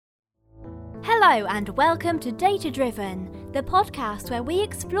Hello and welcome to Data Driven, the podcast where we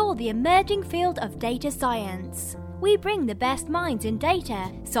explore the emerging field of data science. We bring the best minds in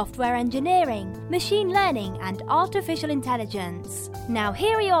data, software engineering, machine learning, and artificial intelligence. Now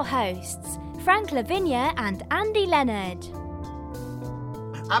here are your hosts, Frank Lavinia and Andy Leonard.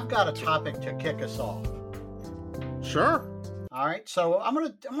 I've got a topic to kick us off. Sure. All right, so I'm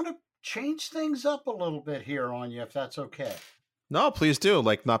gonna change things up a little bit here on you, if that's okay. No, please do.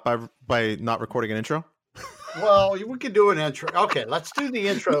 Like not by not recording an intro. Well, we could do an intro. Okay, let's do the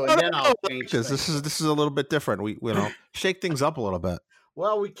intro and then I'll change things. This is a little bit different. We shake things up a little bit.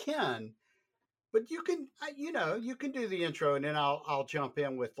 Well, we can, but you can do the intro and then I'll jump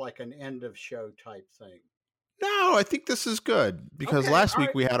in with like an end of show type thing. No, I think this is good because last week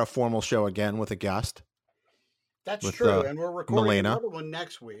we had a formal show again with a guest. That's true, and we're recording Milena. Another one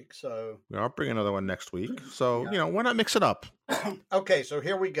next week. So we are bringing another one next week. So why not mix it up? Okay, so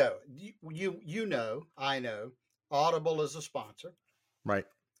here we go. I know, Audible is a sponsor, right?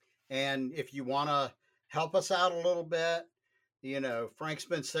 And if you want to help us out a little bit, Frank's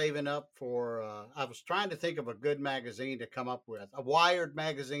been saving up for. I was trying to think of a good magazine to come up with, a Wired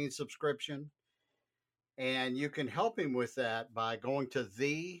magazine subscription, and you can help him with that by going to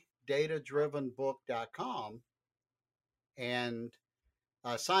thedatadrivenbook.com. and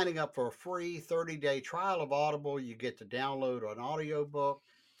signing up for a free 30-day trial of Audible. You get to download an audiobook.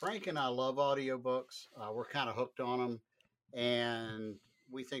 Frank and I love audiobooks. We're kind of hooked on them, and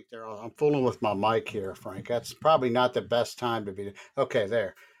we think they're all. I'm fooling with my mic here, Frank. That's probably not the best time to be. Okay,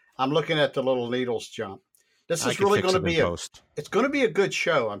 there. I'm looking at the little needles jump. This is really going to be it's going to be a good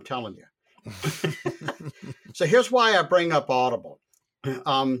show, I'm telling you. So here's why I bring up Audible.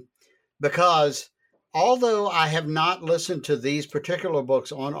 Because although I have not listened to these particular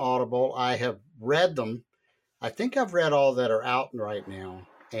books on Audible, I have read them. I think I've read all that are out right now.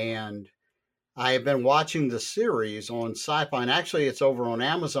 And I have been watching the series on Sci-Fi. And actually, it's over on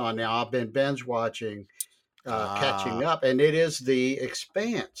Amazon now. I've been binge watching, catching up. And it is The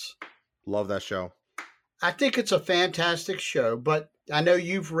Expanse. Love that show. I think it's a fantastic show. But I know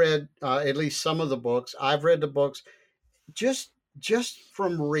you've read at least some of the books. I've read the books. Just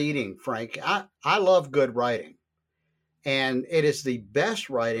from reading, Frank, I love good writing, and it is the best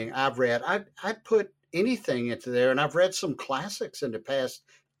writing I've read. I'd put anything into there, and I've read some classics in the past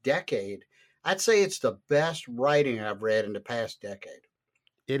decade. I'd say it's the best writing I've read in the past decade.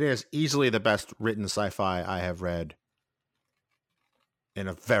 It is easily the best written sci-fi I have read in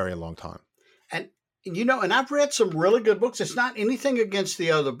a very long time. And I've read some really good books. It's not anything against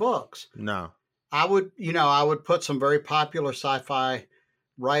the other books. No. I would put some very popular sci-fi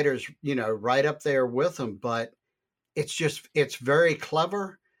writers, right up there with them, but it's very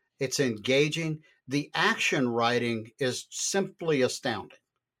clever. It's engaging. The action writing is simply astounding.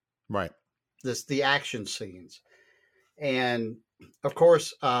 Right. The action scenes. And of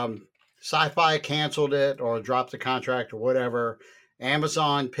course, Sci-Fi canceled it or dropped the contract or whatever.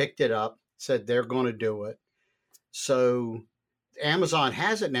 Amazon picked it up, said they're going to do it. So Amazon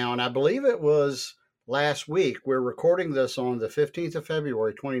has it now, and I believe it was last week. We're recording this on the 15th of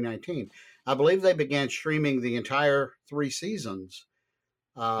February, 2019. I believe they began streaming the entire 3 seasons.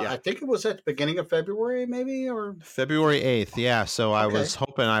 I think it was at the beginning of February, maybe, or February 8th. Yeah. So I was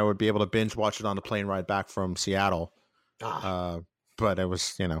hoping I would be able to binge watch it on the plane ride back from Seattle. But it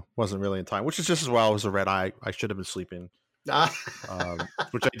was, wasn't really in time, which is just as well as a red eye. I should have been sleeping, which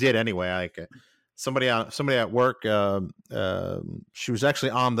I did anyway. Somebody at work, she was actually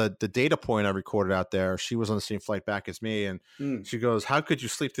on the data point I recorded out there. She was on the same flight back as me, and she goes, "How could you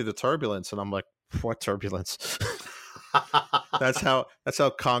sleep through the turbulence?" And I'm like, "What turbulence?" That's how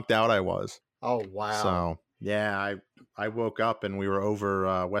conked out I was. Oh wow! So yeah, I woke up and we were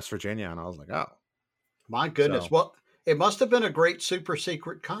over West Virginia, and I was like, "Oh, my goodness!" Well, it must have been a great super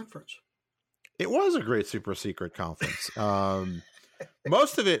secret conference. It was a great super secret conference.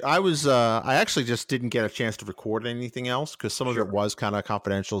 Most of it, I actually just didn't get a chance to record anything else because some of it was kind of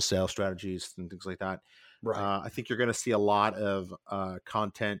confidential sales strategies and things like that. Right. I think you're going to see a lot of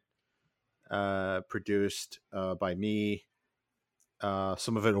content produced by me.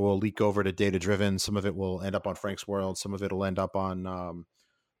 Some of it will leak over to Data Driven. Some of it will end up on Frank's World. Some of it will end up on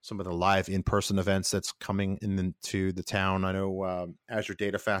some of the live in-person events that's coming into the town. I know Azure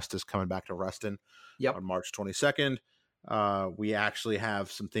Data Fest is coming back to Reston on March 22nd. We actually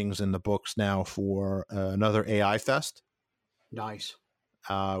have some things in the books now for another AI Fest. Nice.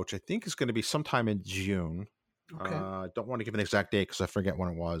 Which I think is going to be sometime in June. Okay. Don't want to give an exact date because I forget when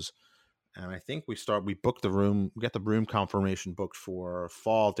it was. And I think we booked the room, we got the room confirmation booked for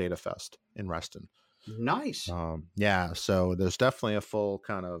Fall Data Fest in Reston. Nice. Yeah. So there's definitely a full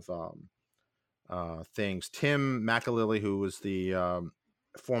kind of things. Tim McAlilly, who was the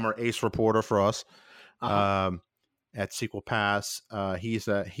former ace reporter for us at Sequel Pass,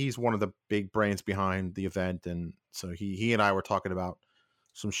 he's one of the big brains behind the event, and so he and I were talking about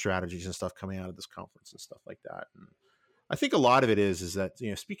some strategies and stuff coming out of this conference and stuff like that. And I think a lot of it is that,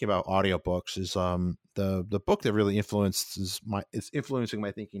 speaking about audiobooks, is the book that really influences is influencing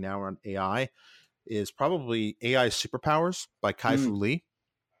my thinking now around AI is probably AI Superpowers by Kai-Fu Lee.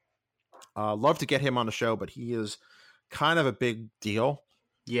 Love to get him on the show, but he is kind of a big deal.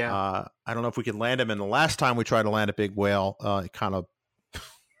 Yeah. I don't know if we can land him. And the last time we tried to land a big whale, it kind of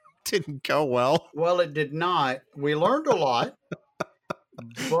didn't go well. Well, it did not. We learned a lot.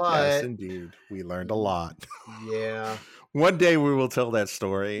 But yes, indeed. We learned a lot. Yeah. One day we will tell that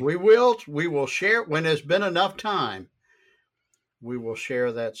story. We will share when there's been enough time. We will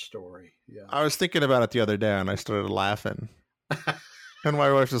share that story. Yeah. I was thinking about it the other day and I started laughing. And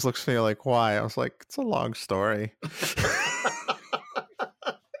my wife just looks at me like, why? I was like, it's a long story.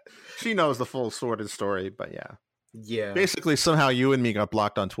 She knows the full sordid story, but yeah. Yeah. Basically, somehow you and me got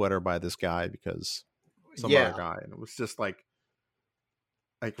blocked on Twitter by this guy because some other guy. And it was just like,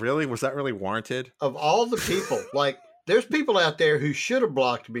 really? Was that really warranted? Of all the people, there's people out there who should have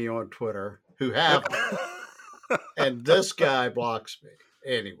blocked me on Twitter who haven't. And this guy blocks me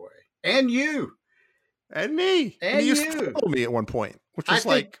anyway. And you. And me. And you used to follow me at one point, which was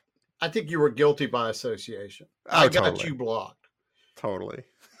I think you were guilty by association. Oh, I got you blocked. Totally.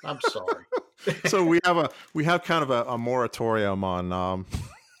 I'm sorry. So we have kind of a moratorium on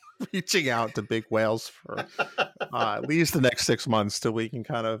reaching out to big whales for at least the next 6 months till we can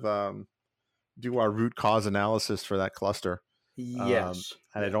kind of do our root cause analysis for that cluster. Yes.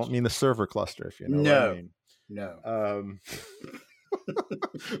 And I don't mean the server cluster, if you know what I mean. No.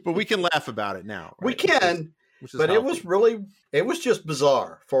 But we can laugh about it now. Right? We can. Which is but healthy. It was just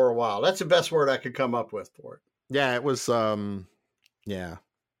bizarre for a while. That's the best word I could come up with for it. Yeah, it was, that's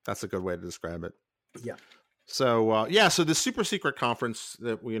a good way to describe it. Yeah. So, so the super secret conference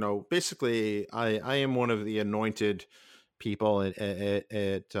that, basically I am one of the anointed people at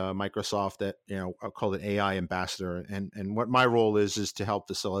Microsoft that, I'll call it AI ambassador. And what my role is to help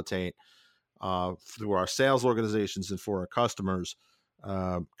facilitate through our sales organizations and for our customers,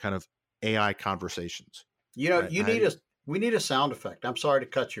 kind of AI conversations. We need a sound effect. I'm sorry to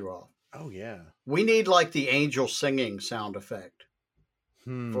cut you off. Oh yeah. We need the angel singing sound effect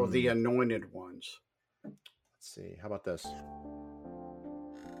for the anointed ones. Let's see. How about this?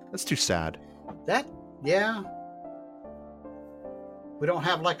 That's too sad. Yeah. We don't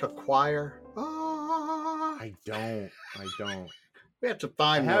have a choir. I don't. We have to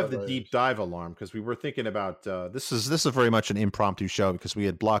find. I have the deep dive alarm because we were thinking about this is very much an impromptu show because we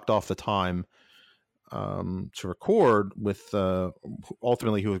had blocked off the time to record with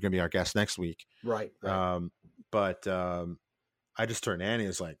ultimately who was going to be our guest next week. Right. But I just turned Annie.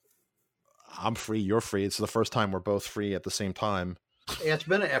 It's like, I'm free, you're free. It's the first time we're both free at the same time. It's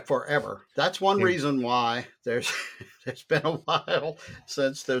been forever. That's one reason why there's been a while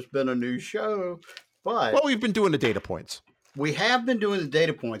since there's been a new show. But we've been doing the data points. We have been doing the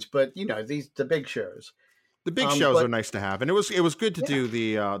data points, but the big shows. The big shows are nice to have, and it was good to do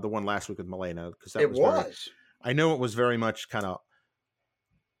the one last week with Milena because that was. I know it was very much kind of.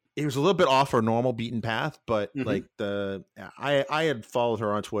 It was a little bit off our normal beaten path, but I had followed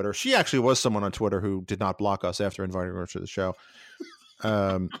her on Twitter. She actually was someone on Twitter who did not block us after inviting her to the show.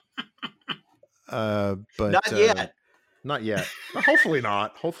 But not yet. Hopefully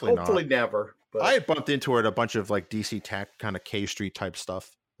not. Hopefully never. But I had bumped into her at a bunch of DC Tech kind of K Street type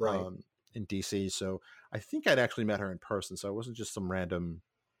stuff, right, in DC. So I think I'd actually met her in person. So it wasn't just some random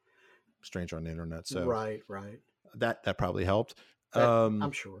stranger on the internet. So right. That probably helped.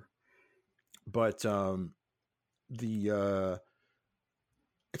 I'm sure. But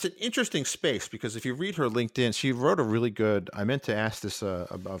it's an interesting space because if you read her LinkedIn, she wrote a really good. I meant to ask this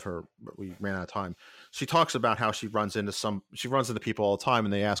of her, but we ran out of time. She talks about how she runs into people all the time,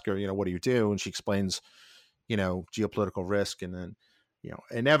 and they ask her, what do you do? And she explains, geopolitical risk, and then,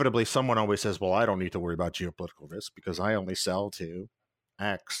 inevitably someone always says, well, I don't need to worry about geopolitical risk because I only sell to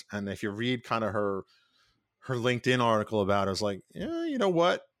X. And if you read kind of her LinkedIn article about it, it's like, yeah, you know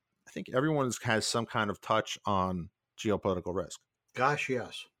what? I think everyone has some kind of touch on geopolitical risk. Gosh,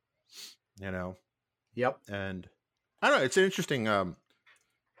 yes. Yep. And I don't know. It's an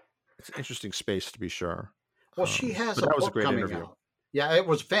interesting space to be sure. Well, she has a book coming out. Yeah, it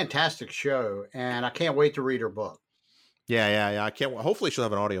was a fantastic show, and I can't wait to read her book. Yeah. I can't. Hopefully, she'll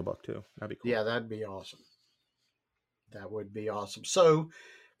have an audiobook too. That'd be cool. Yeah, that'd be awesome. That would be awesome. So,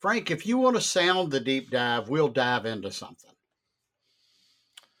 Frank, if you want to sound the deep dive, we'll dive into something.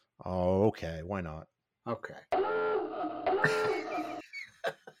 Oh, okay. Why not? Okay.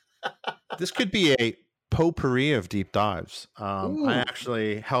 This could be a potpourri of deep dives. I Ooh.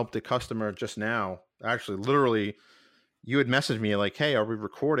 actually helped a customer just now. Actually, literally, you had messaged me like, "Hey, are we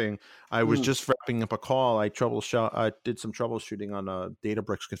recording?" I was just wrapping up a call. I did some troubleshooting on a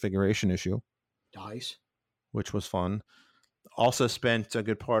Databricks configuration issue. Nice. Which was fun. Also spent a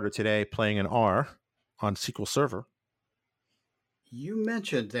good part of today playing an R on SQL Server. You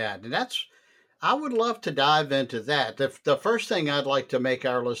mentioned that, and I would love to dive into that. The first thing I'd like to make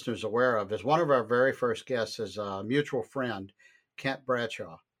our listeners aware of is one of our very first guests is a mutual friend, Kent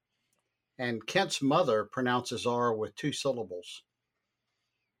Bradshaw. And Kent's mother pronounces R with 2 syllables.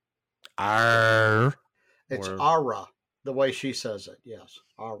 R. It's Ara, the way she says it. Yes,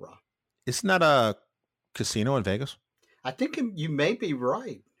 Ara. Isn't that a casino in Vegas? I think you may be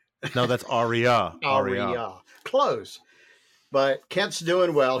right. No, that's Aria. Aria. Close. But Kent's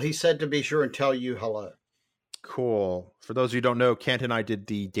doing well. He said to be sure and tell you hello. Cool. For those of you who don't know, Kent and I did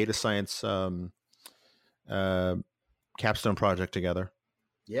the data science capstone project together.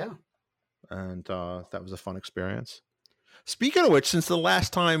 Yeah. And that was a fun experience. Speaking of which, since the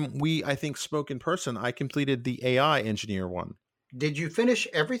last time we, I think, spoke in person, I completed the AI engineer one. Did you finish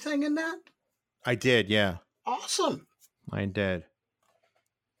everything in that? I did, yeah. Awesome. I did.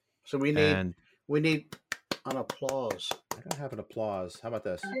 So we need an applause. I don't have an applause. How about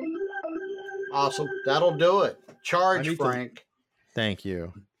this? Awesome. That'll do it. Charge, Frank. Thank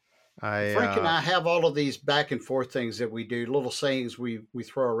you. Frank and I have all of these back and forth things that we do, little sayings we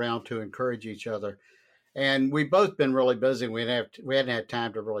throw around to encourage each other. And we've both been really busy. We hadn't had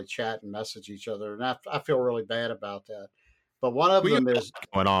time to really chat and message each other. And I feel really bad about that. But one of them is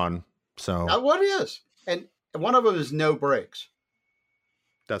going on. So what is? And one of them is no brakes.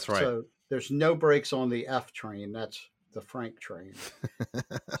 That's right. So there's no brakes on the F train. That's the Frank train.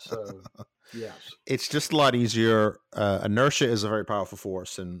 So yes. It's just a lot easier. Inertia is a very powerful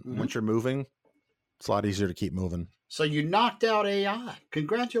force. And once you're moving, it's a lot easier to keep moving. So you knocked out AI.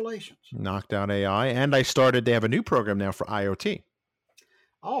 Congratulations. Knocked out AI. And they have a new program now for IoT.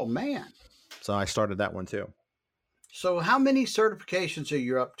 Oh, man. So I started that one too. So how many certifications are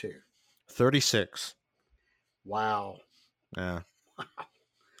you up to? 36. Wow. Yeah.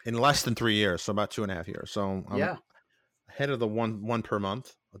 In less than 3 years. So about 2.5 years. So I'm ahead of the one per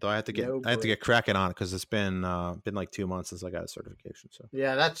month. Although I have to get cracking on it because it's been like 2 months since I got a certification. So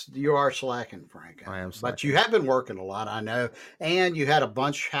yeah, you are slacking, Frank. I am slacking. But you have been working a lot, I know. And you had a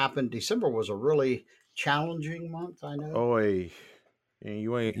bunch happen. December was a really challenging month, I know. Oh,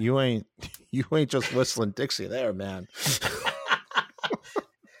 you ain't just whistling Dixie there, man.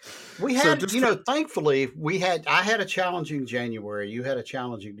 We had, thankfully I had a challenging January. You had a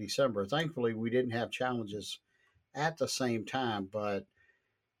challenging December. Thankfully, we didn't have challenges at the same time, but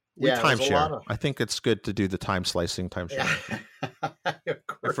we timeshare. I think it's good to do the time slicing timeshare.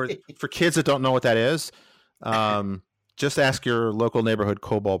 For kids that don't know what that is, just ask your local neighborhood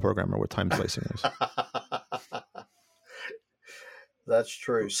COBOL programmer what time slicing is. That's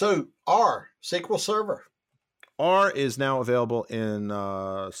true. So R, SQL Server. R is now available in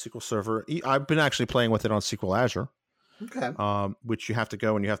SQL Server. I've been actually playing with it on SQL Azure. Okay. Which you have to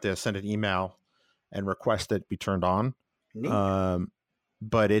go and you have to send an email and request that it be turned on. Neat.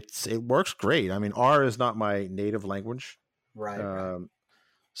 But it works great. I mean, R is not my native language. Right.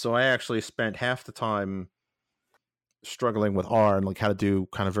 So I actually spent half the time struggling with R and like how to do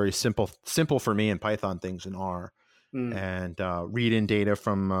kind of very simple for me in Python things in R. And read in data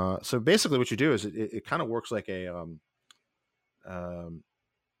from. So basically, what you do is it kind of works like you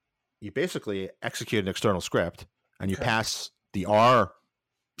basically execute an external script and you pass the R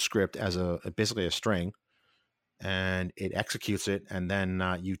script as basically a string, and it executes it, and then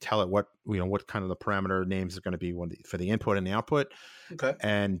you tell it what kind of the parameter names are going to be for the input and the output. Okay.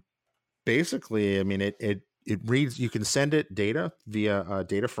 And basically, I mean, it reads. You can send it data via a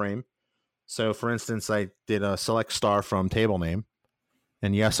data frame. So, for instance, I did a select star from table name.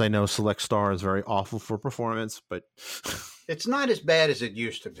 And yes, I know select star is very awful for performance, but it's not as bad as it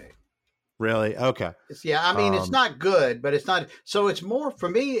used to be. Really? Okay. It's not good, but it's not. So it's more for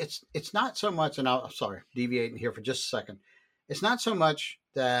me. It's not so much. And deviating here for just a second. It's not so much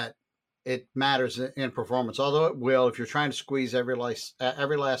that it matters in performance, although it will if you're trying to squeeze every last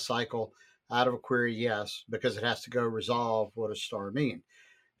cycle out of a query. Yes, because it has to go resolve what does star mean.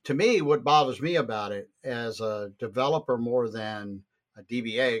 To me, what bothers me about it as a developer more than a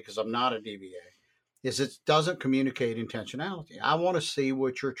DBA, because I'm not a DBA, is it doesn't communicate intentionality. I want to see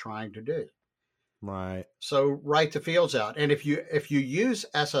what you're trying to do. Right. So write the fields out. And if you use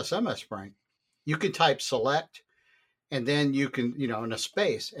SSMS Frank, you can type select and then you can, in a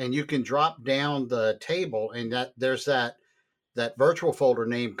space, and you can drop down the table, and there's that virtual folder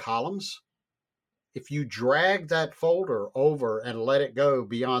named columns. If you drag that folder over and let it go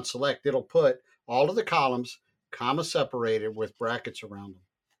beyond select, it'll put all of the columns, comma separated with brackets around them.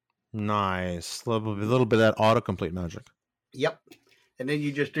 Nice. A little bit of that autocomplete magic. Yep. And then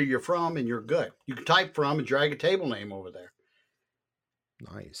you just do your from and you're good. You can type from and drag a table name over there.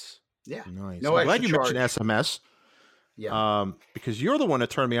 Nice. Yeah. Nice. No I'm glad you extra mentioned SMS. Yeah. Because you're the one that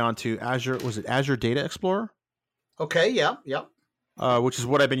turned me on to Azure. Was it Azure Data Explorer? Okay. Yeah. Yep. Which is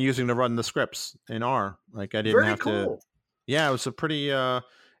what I've been using to run the scripts in R. Like I didn't Very have cool. to. Yeah, it was a pretty.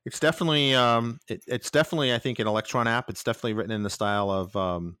 It's definitely. It's definitely. I think an Electron app. It's definitely written in the style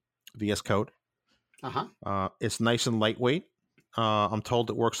of VS Code. It's nice and lightweight. I'm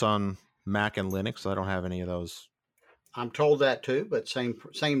told it works on Mac and Linux. So I don't have any of those. I'm told that too, but same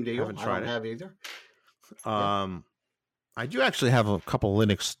deal. Haven't I tried don't it. have either. I do actually have a couple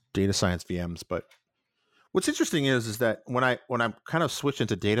Linux data science VMs, but what's interesting is that when I'm kind of switched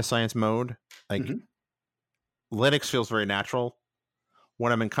into data science mode, like Linux feels very natural.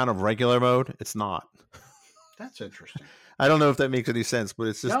 When I'm in kind of regular mode, it's not. That's interesting. I don't know if that makes any sense, but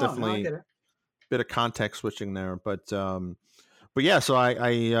it's just definitely a bit of context switching there. But yeah, so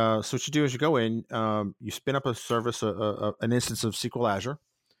I so what you do is you go in, you spin up a service, an instance of SQL Azure,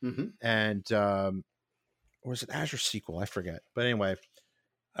 and or is it Azure SQL? I forget. But anyway,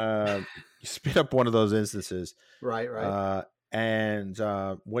 you spin up one of those instances, right? And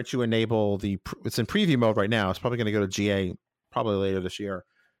once you enable it's in preview mode right now. It's probably going to go to GA probably later this year.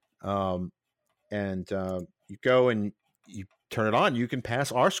 And you go and you turn it on. You can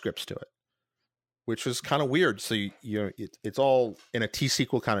pass R scripts to it, which was kind of weird. So it's all in a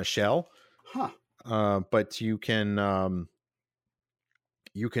T-SQL kind of shell, but you can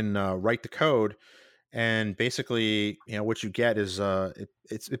write the code, and basically, what you get is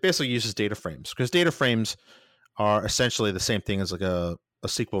it basically uses data frames, because data frames are essentially the same thing as like a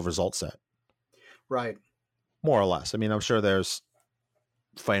SQL result set, right? More or less. I mean, I'm sure there's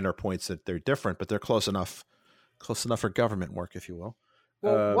finer points that they're different, but they're close enough for government work, if you will.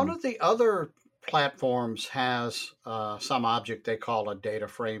 Well, one of the other platforms has some object they call a data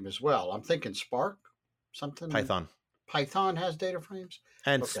frame as well. I'm thinking Spark, something. Python has data frames,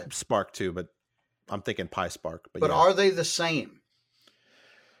 and Spark too, but I'm thinking PySpark. But yeah. Are they the same?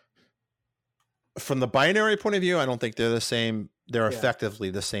 From the binary point of view, I don't think they're the same. They're effectively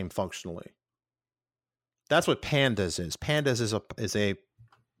the same functionally. That's what Pandas is. Pandas is a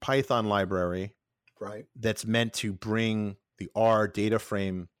Python library, right? That's meant to bring the R data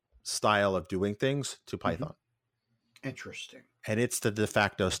frame style of doing things to Python. Interesting. And it's the de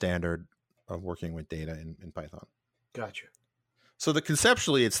facto standard of working with data in Python. Gotcha. So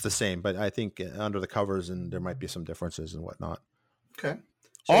conceptually it's the same, but I think under the covers and there might be some differences and whatnot. Okay.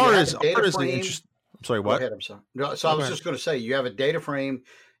 So R is the interesting. I'm sorry, what? Go ahead, I'm sorry. No, so I was just going to say, you have a data frame,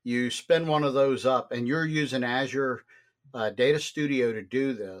 you spin one of those up, and you're using Azure Data Studio to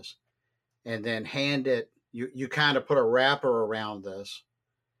do this, and then hand it. You kind of put a wrapper around this,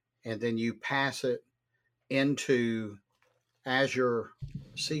 and then you pass it into Azure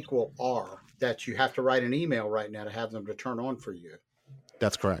SQL R that you have to write an email right now to have them to turn on for you.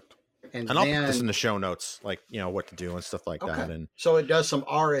 That's correct. And I'll put this in the show notes, like, what to do and stuff like that. And so it does some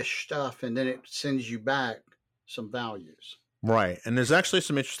R-ish stuff, and then it sends you back some values. Right. And there's actually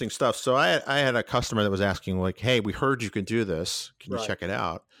some interesting stuff. So I had a customer that was asking, like, hey, we heard you can do this. Can you check it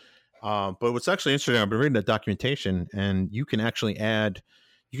out? But what's actually interesting, I've been reading the documentation, and you can actually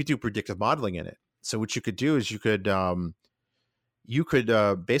you could do predictive modeling in it. So what you could do is you could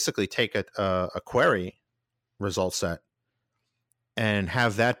basically take a query result set and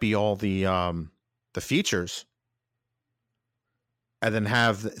have that be all the features, and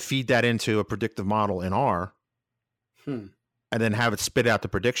then feed that into a predictive model in R, and then have it spit out the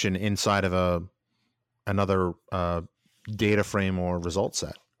prediction inside of another data frame or result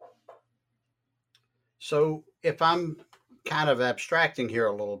set. So if I'm kind of abstracting here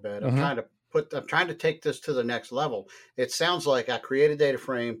a little bit, I'm trying to take this to the next level. It sounds like I create a data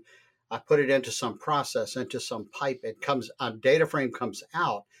frame, I put it into some process, into some pipe. A data frame comes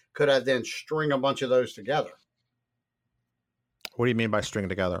out. Could I then string a bunch of those together? What do you mean by string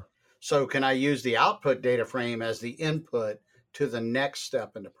together? So can I use the output data frame as the input to the next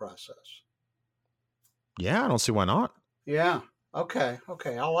step in the process? Yeah, I don't see why not. Yeah. Okay.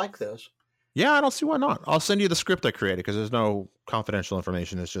 I like this. Yeah, I don't see why not. I'll send you the script I created because there's no confidential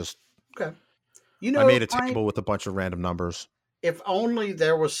information. It's just okay. I made a table with a bunch of random numbers. If only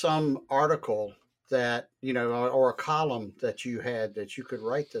there was some article that, or a column that you had that you could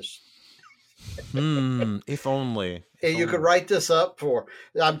write this. If only. You could write this up for,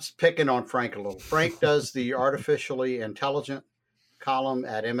 I'm picking on Frank a little. Frank does the artificially intelligent column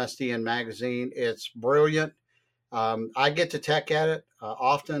at MSDN Magazine. It's brilliant. I get to tech at it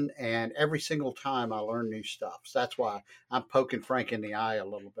often, and every single time I learn new stuff. So that's why I'm poking Frank in the eye a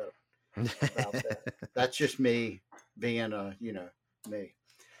little bit about that. That's just me being me.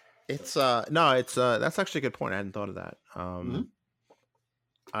 It's that's actually a good point. I hadn't thought of that.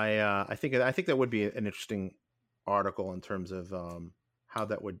 I think that would be an interesting article in terms of how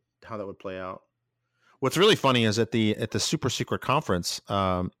that would play out. What's really funny is at the super secret conference,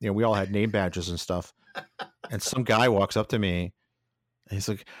 we all had name badges and stuff, and some guy walks up to me, and he's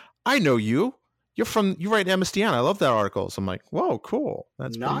like, "I know you. You write MSDN. I love that article." So I'm like, "Whoa, cool.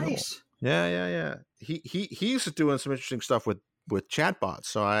 That's nice." Cool. Yeah. He's doing some interesting stuff with chatbots.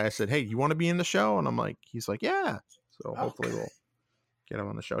 So I said, "Hey, you want to be in the show?" And he's like, "Yeah." So hopefully we'll get him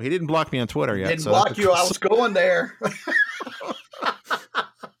on the show. He didn't block me on Twitter yet. Didn't block you. I was going there.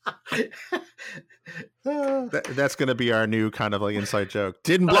 That's going to be our new kind of like inside joke.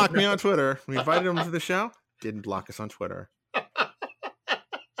 Didn't block me on Twitter. We invited him to the show. Didn't block us on Twitter.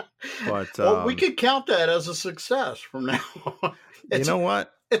 But we could count that as a success from now on. You know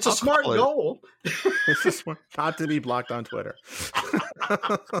what? It's a smart goal. It's just not to be blocked on Twitter.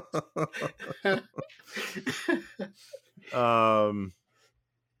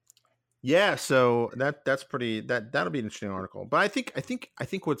 Yeah, so that's pretty. That'll be an interesting article. But I think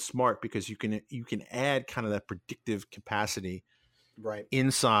what's smart, because you can add kind of that predictive capacity right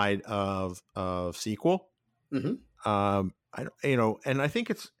inside of SQL. Mm-hmm. And I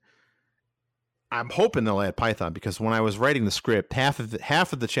think I'm hoping they'll add Python, because when I was writing the script, half of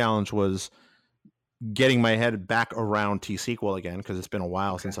the challenge was getting my head back around T-SQL again, because it's been a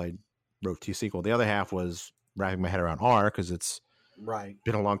while since I wrote T-SQL. The other half was wrapping my head around R, because it's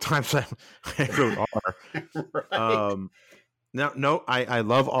been a long time since I wrote R. Right. I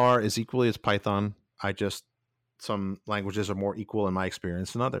love R as equally as Python. Some languages are more equal in my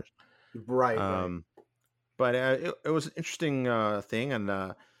experience than others. Right. But it was an interesting thing,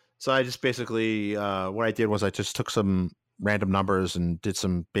 and so I just basically what I did was I just took some random numbers and did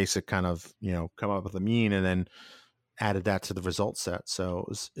some basic kind of come up with a mean, and then added that to the result set. So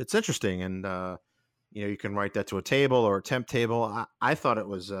it's interesting, and you can write that to a table or a temp table. I thought it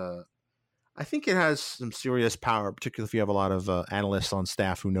was I think it has some serious power, particularly if you have a lot of analysts on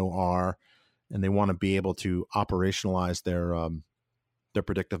staff who know R and they want to be able to operationalize their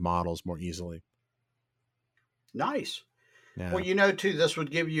predictive models more easily. Nice. Yeah. Well, too, this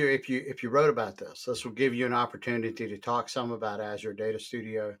would give you, if you wrote about this would give you an opportunity to talk some about Azure Data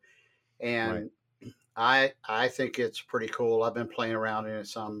Studio. And I think it's pretty cool. I've been playing around in it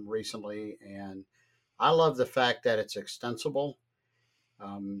some recently, and I love the fact that it's extensible.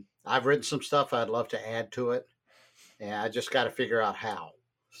 I've written some stuff I'd love to add to it, and I just got to figure out how.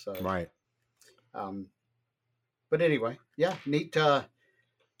 So but anyway, yeah, neat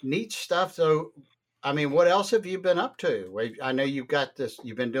stuff. So, I mean, what else have you been up to? I know you've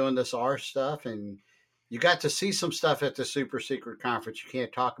been doing this R stuff, and you got to see some stuff at the Super Secret Conference you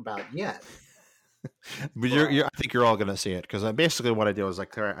can't talk about yet. But I think you're all going to see it, because basically what I did was I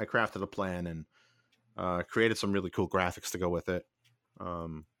crafted a plan and created some really cool graphics to go with it,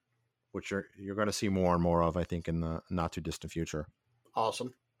 which you're going to see more and more of, I think, in the not too distant future.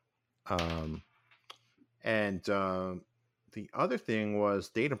 Awesome. And the other thing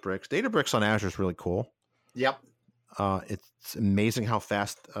was Databricks. Databricks on Azure is really cool. Yep. It's amazing how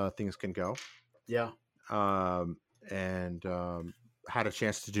fast things can go. Yeah. And had a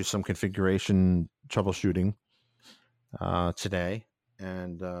chance to do some configuration troubleshooting today,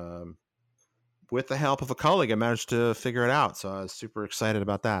 and with the help of a colleague, I managed to figure it out. So I was super excited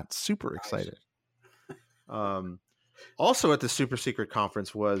about that. Super excited. Also at the Super Secret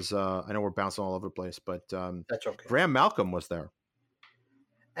Conference was, I know we're bouncing all over the place, but that's okay. Graham Malcolm was there.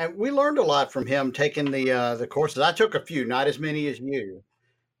 And we learned a lot from him taking the courses. I took a few, not as many as you,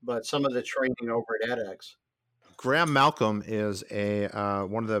 but some of the training over at edX. Graham Malcolm is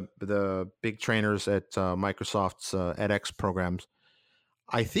one of the big trainers at Microsoft's edX programs.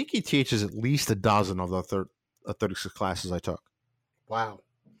 I think he teaches at least a dozen of the 36 classes I took. Wow.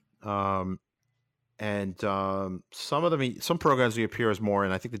 And some of them, some programs he appears more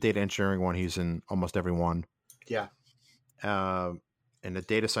in. I think the data engineering one, he's in almost every one. Yeah. And the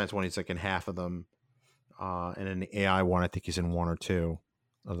data science one, he's like in half of them. And in the AI one, I think he's in one or two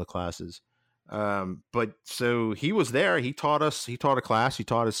of the classes. But so he was there. He taught a class. He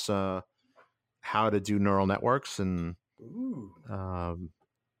taught us how to do neural networks, and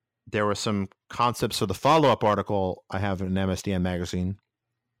there were some concepts for the follow-up article I have in MSDN magazine.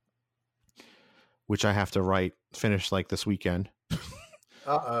 which I have to finish like this weekend.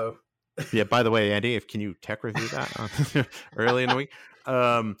 Uh-oh. Yeah, by the way, Andy, can you tech review that early in the week?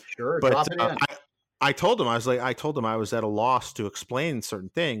 Sure, but drop it in. I told him I was at a loss to explain certain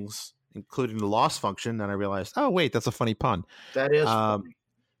things, including the loss function, and I realized, oh wait, that's a funny pun. That is funny.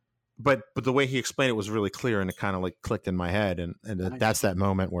 But the way he explained it was really clear, and it kind of like clicked in my head, and nice. That's that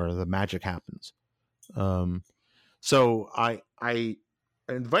moment where the magic happens. So I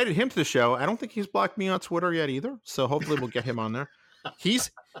invited him to the show. I don't think he's blocked me on Twitter yet either, so hopefully we'll get him on there. He's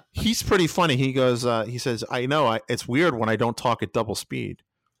pretty funny. He goes, he says, I know it's weird when I don't talk at double speed.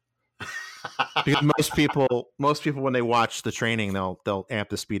 Because most people when they watch the training, they'll amp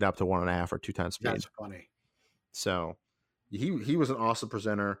the speed up to 1.5 or 2 times speed. That's funny. So he was an awesome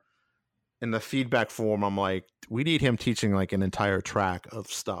presenter. In the feedback form, I'm like, we need him teaching like an entire track of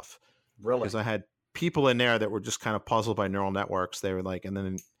stuff. Really? Because I had people in there that were just kind of puzzled by neural networks. They were like, and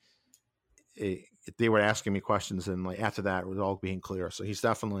then they were asking me questions, and like after that, it was all being clear. So he's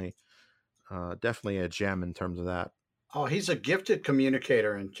definitely a gem in terms of that. Oh, he's a gifted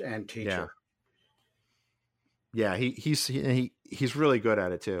communicator and teacher. Yeah, he's really good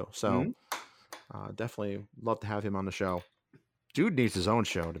at it too. So definitely love to have him on the show. Dude needs his own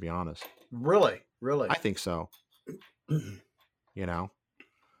show, to be honest. Really? I think so. You know,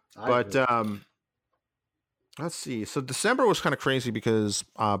 but let's see. So December was kind of crazy because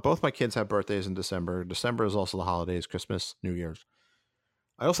both my kids have birthdays in December. December is also the holidays, Christmas, New Year's.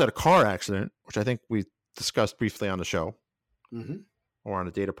 I also had a car accident, which I think we discussed briefly on the show or on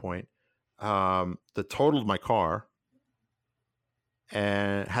a data point. That totaled my car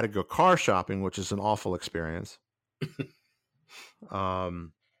and had to go car shopping, which is an awful experience.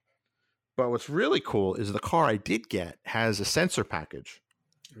 But what's really cool is the car I did get has a sensor package.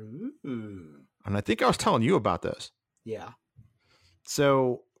 Ooh. And I think I was telling you about this. Yeah.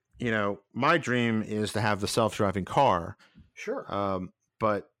 So, my dream is to have the self-driving car. Sure.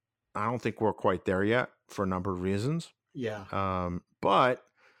 But I don't think we're quite there yet for a number of reasons. Yeah. But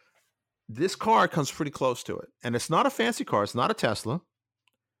this car comes pretty close to it. And it's not a fancy car. It's not a Tesla.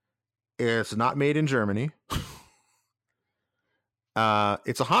 It's not made in Germany.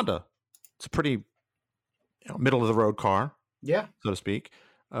 It's a Honda. It's a pretty middle of the road car. Yeah. So to speak.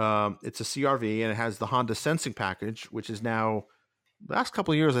 It's a CRV, and it has the Honda sensing package, which is now the last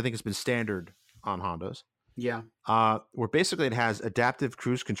couple of years, I think it's been standard on Hondas. Yeah. Where basically it has adaptive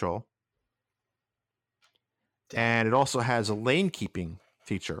cruise control. And it also has a lane keeping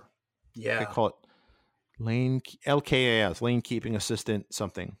feature. Yeah. They call it LKAS, lane keeping assistant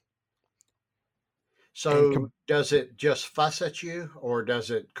something. So does it just fuss at you, or does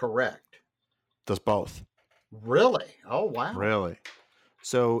it correct? Does both. Really? Oh, wow. Really?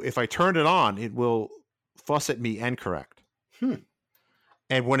 So if I turn it on, it will fuss at me and correct.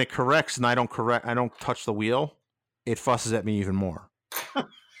 And when it corrects and I don't touch the wheel, it fusses at me even more.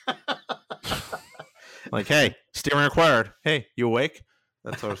 Like, hey, steering required. Hey, you awake?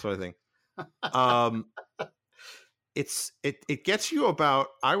 That sort of thing. It gets you about,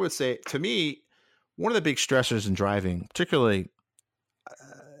 I would say, to me, one of the big stressors in driving, particularly,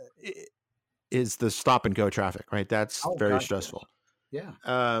 is the stop and go traffic, right? That's very stressful. Yeah.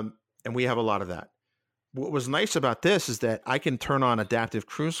 And we have a lot of that. What was nice about this is that I can turn on adaptive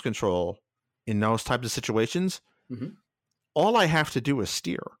cruise control in those types of situations. All I have to do is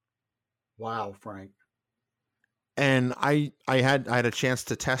steer. Wow, Frank. And I had a chance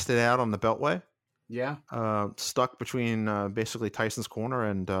to test it out on the Beltway. Yeah. Stuck between basically Tyson's Corner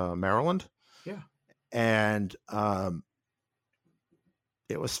and Maryland. Yeah. And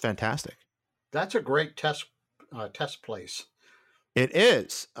it was fantastic. That's a great test place. It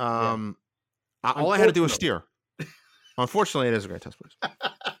is. All I had to do was steer. Unfortunately, it is a great test place.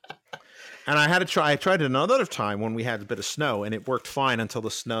 And I tried it another time when we had a bit of snow, and it worked fine until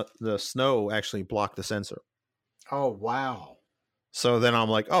the snow actually blocked the sensor. Oh, wow. So then I'm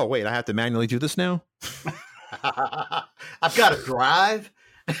like, oh, wait, I have to manually do this now? I've got to drive.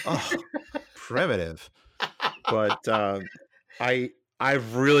 Primitive. But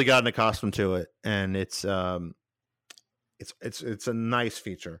I've really gotten accustomed to it, and it's a nice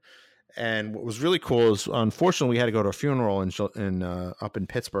feature. And what was really cool is, unfortunately, we had to go to a funeral up in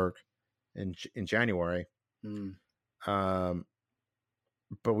Pittsburgh in January. But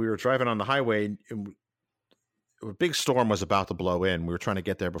we were driving on the highway, and a big storm was about to blow in. We were trying to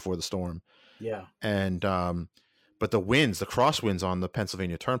get there before the storm. Yeah. And but the crosswinds on the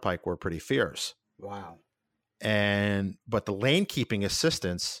Pennsylvania Turnpike were pretty fierce. Wow. But the lane keeping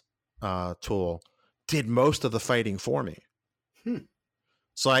assistance tool did most of the fighting for me.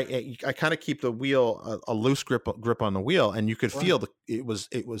 So I kind of keep the wheel a loose grip on the wheel, and you could feel it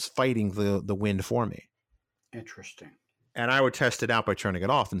was fighting the wind for me. Interesting. And I would test it out by turning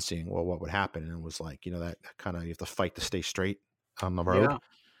it off and seeing, well, what would happen. And it was like, that kind of, you have to fight to stay straight on the road. Yeah.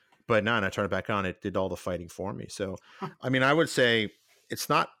 But no, and I turned it back on. It did all the fighting for me. So, I mean, I would say it's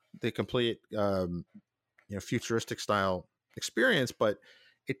not the complete, futuristic style experience, but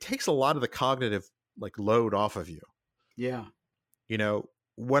it takes a lot of the cognitive load off of you. Yeah.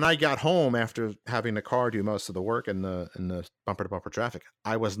 When I got home after having the car do most of the work in the bumper to bumper traffic,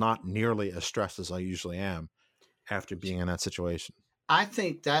 I was not nearly as stressed as I usually am after being in that situation. I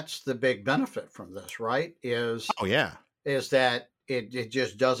think that's the big benefit from this, right? Is that it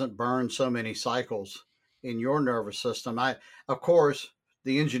just doesn't burn so many cycles in your nervous system. Of course,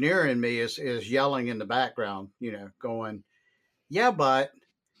 the engineer in me is yelling in the background, going, yeah, but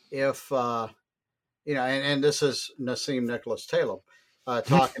if, and this is Nassim Nicholas Taleb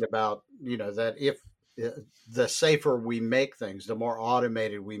talking about, that if the safer we make things, the more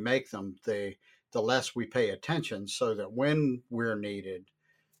automated we make them, the less we pay attention, so that when we're needed,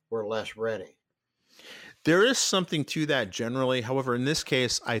 we're less ready. There is something to that generally. However, in this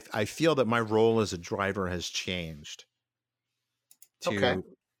case, I feel that my role as a driver has changed to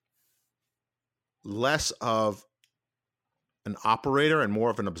less of an operator and more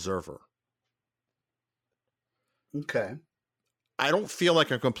of an observer. Okay. I don't feel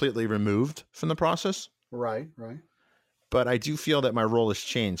like I'm completely removed from the process. Right. But I do feel that my role has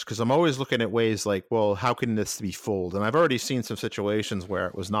changed because I'm always looking at ways like, well, how can this be fooled? And I've already seen some situations where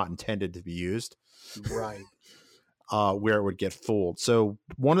it was not intended to be used. Right. Where it would get fooled. So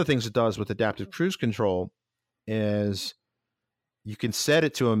one of the things it does with adaptive cruise control is you can set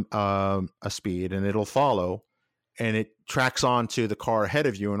it to a speed and it'll follow, and it tracks onto the car ahead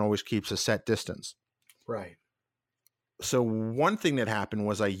of you and always keeps a set distance. Right. So one thing that happened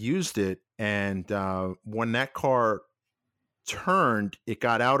was I used it, and when that car turned, it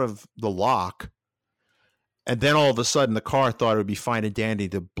got out of the lock, and then all of a sudden the car thought it would be fine and dandy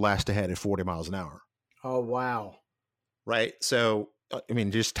to blast ahead at 40 miles an hour. Oh, wow. Right. So, I mean,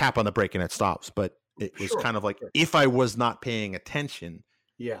 just tap on the brake and it stops, but it was kind of like, if I was not paying attention,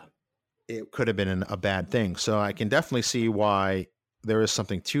 it could have been a bad thing. So I can definitely see why there is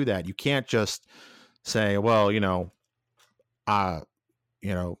something to that. You can't just say, well,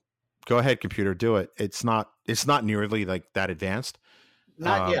 go ahead, computer, do it. It's not nearly like that advanced.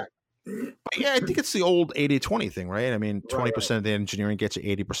 Not yet. But yeah, I think it's the old 80-20 thing, right? I mean, 20% of the engineering gets you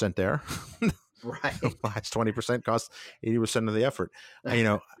 80% there. Right. That's 20% costs 80% of the effort.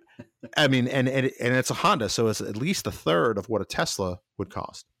 I mean, and it's a Honda, so it's at least a third of what a Tesla would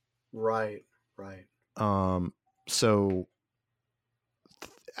cost. Right. So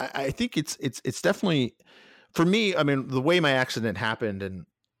I think it's definitely, for me, I mean, the way my accident happened, and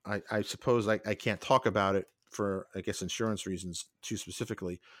I suppose I can't talk about it for, I guess, insurance reasons too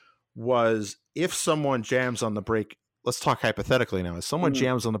specifically, was if someone jams on the brake, let's talk hypothetically now, if someone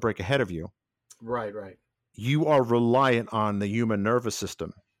jams on the brake ahead of you, right, you are reliant on the human nervous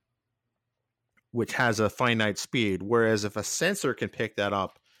system, which has a finite speed. Whereas if a sensor can pick that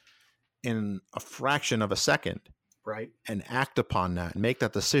up in a fraction of a second, right, and act upon that and make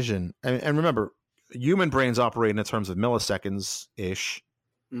that decision, and remember, human brains operate in terms of milliseconds ish,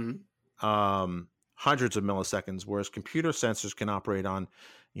 hundreds of milliseconds, whereas computer sensors can operate on,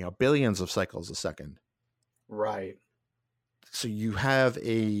 billions of cycles a second. Right. So you have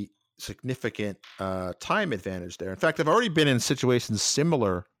a significant time advantage there. In fact, I've already been in situations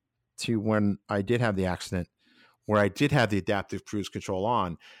similar to when I did have the accident, where I did have the adaptive cruise control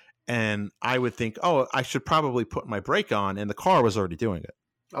on, and I would think, oh, I should probably put my brake on, and the car was already doing it.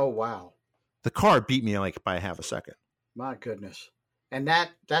 Oh, wow. The car beat me by half a second. My goodness. And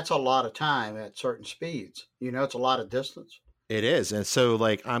that's a lot of time at certain speeds. It's a lot of distance. It is. And so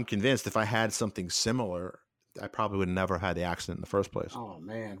I'm convinced if I had something similar, I probably would have never had the accident in the first place. Oh,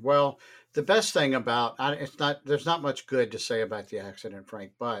 man. Well, the best thing about there's not much good to say about the accident,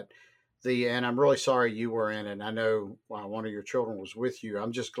 Frank, but and I'm really sorry you were in it. I know one of your children was with you.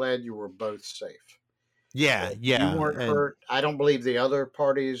 I'm just glad you were both safe. Yeah. You weren't hurt. I don't believe the other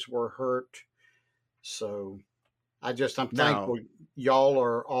parties were hurt. So I'm thankful y'all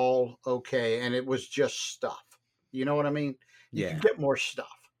are all okay. And it was just stuff. You know what I mean? You can get more stuff.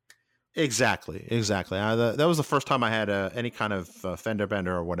 Exactly. That was the first time I had any kind of fender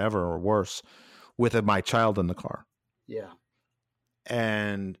bender or whatever, or worse, with my child in the car. Yeah.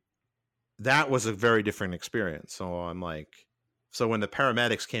 And that was a very different experience. So I'm like, so when the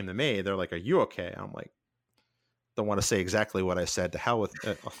paramedics came to me, they're like, "Are you okay?" I'm like, don't want to say exactly what I said. To hell with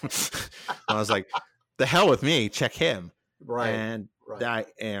it. I was like, the hell with me. Check him. Right. And that,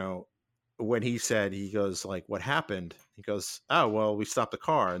 when he said, he goes like, "What happened?" He goes, "Oh, well, we stopped the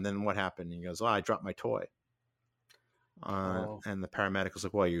car, and then what happened?" He goes, "Oh, I dropped my toy." And the paramedic was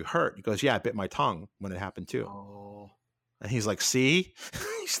like, "Well, you hurt?" He goes, "Yeah, I bit my tongue when it happened too." And he's like, "See?"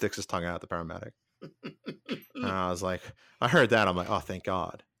 He sticks his tongue out at the paramedic. And I was like, I heard that. I'm like, oh, thank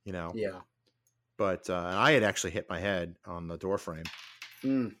God, Yeah. But I had actually hit my head on the door frame,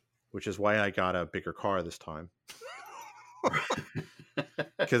 which is why I got a bigger car this time.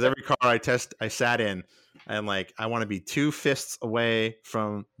 Because every car I sat in, and like, I want to be 2 fists away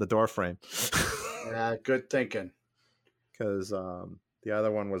from the door frame. Yeah, good thinking. Because the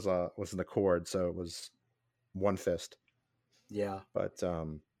other one was an Accord, so it was 1 fist. Yeah. But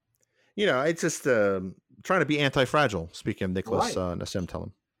it's just trying to be anti-fragile. Speaking of Nicholas Nassim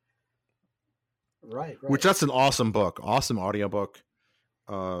Taleb. Right. Which, that's an awesome book, awesome audiobook.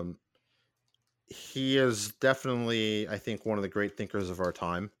 He is definitely, I think, one of the great thinkers of our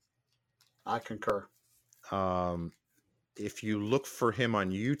time. I concur. If you look for him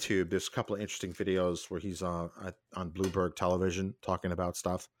on YouTube, there's a couple of interesting videos where he's on Bloomberg Television talking about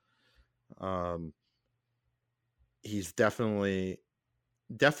stuff. He's definitely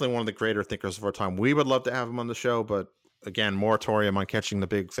one of the greater thinkers of our time. We would love to have him on the show, but again, moratorium on catching the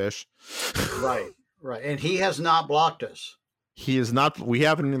big fish. Right. And he has not blocked us. He is not. We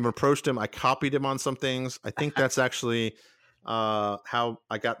haven't even approached him. I copied him on some things. I think that's actually how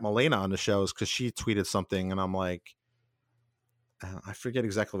I got Milena on the show, is because she tweeted something, and I'm like, I forget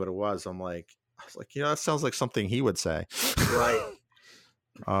exactly what it was. I was like, that sounds like something he would say. Right.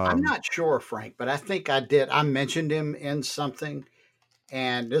 I'm not sure, Frank, but I think I did. I mentioned him in something,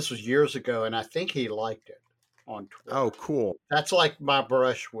 and this was years ago, and I think he liked it on Twitter. Oh, cool. That's like my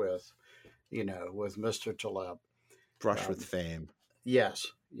brush with Mr. Taleb. Brush with fame. Yes.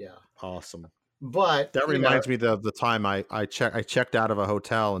 Yeah. Awesome. But that reminds me of the time I checked out of a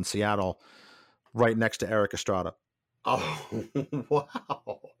hotel in Seattle right next to Erik Estrada. Oh,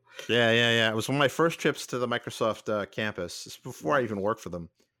 wow. Yeah. It was one of my first trips to the Microsoft campus. This before I even worked for them.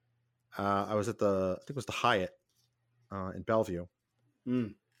 I was at I think it was the Hyatt in Bellevue.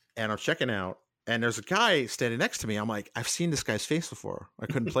 And I'm checking out, and there's a guy standing next to me. I'm like, I've seen this guy's face before. I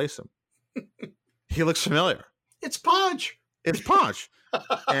couldn't place him. He looks familiar. It's Punch.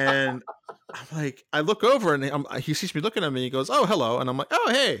 And I'm like, I look over, and he sees me looking at me. He goes, "Oh, hello." And I'm like, "Oh,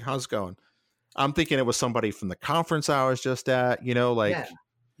 hey, how's it going?" I'm thinking it was somebody from the conference I was just at, Yeah.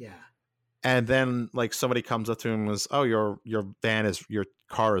 And then like somebody comes up to him and goes, "Oh, your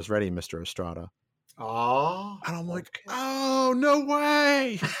car is ready, Mr. Estrada." Oh. And I'm like, "Oh, no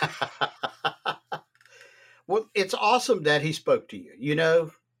way." Well, it's awesome that he spoke to you,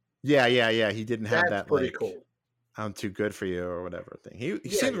 Yeah. He didn't have that pretty cool. "I'm too good for you" or whatever thing. He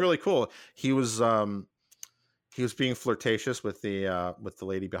seemed really cool. He was being flirtatious with the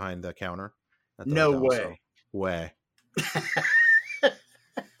lady behind the counter. No way. So, way.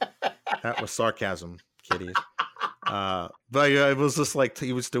 That was sarcasm, kiddies. But it was just like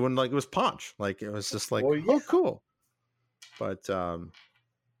he was doing, like, it was Punch. Like, it was just like, oh, cool. But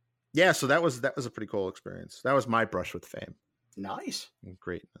yeah, so that was a pretty cool experience. That was my brush with fame. Nice. And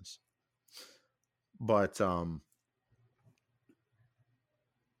greatness. But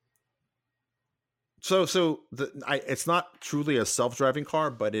so it's not truly a self-driving car,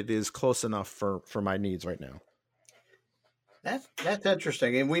 but it is close enough for my needs right now. That's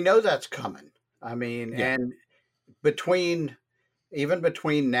interesting, and we know that's coming. I mean, and between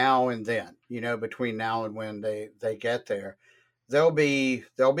now and then, between now and when they get there, there'll be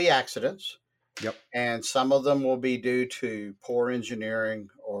accidents. Yep. And some of them will be due to poor engineering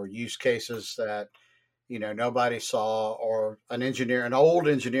or use cases that nobody saw, or an old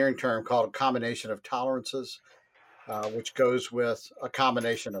engineering term called a combination of tolerances, which goes with a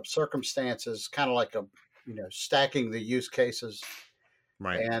combination of circumstances, kind of like stacking the use cases.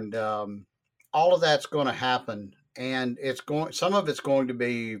 Right. And all of that's going to happen, and some of it's going to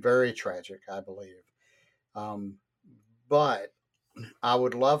be very tragic, I believe. But I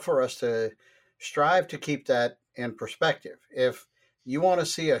would love for us to strive to keep that in perspective. If you want to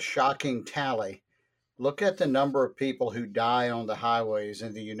see a shocking tally, look at the number of people who die on the highways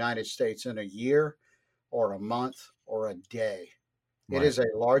in the United States in a year or a month or a day. Right. It is a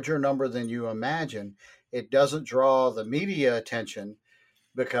larger number than you imagine. It doesn't draw the media attention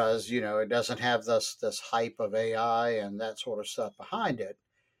because, it doesn't have this hype of AI and that sort of stuff behind it.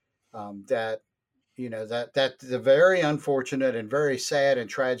 That the very unfortunate and very sad and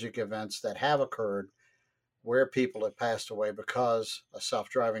tragic events that have occurred where people have passed away because a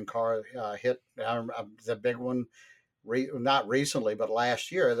self-driving car hit. The big one, not recently, but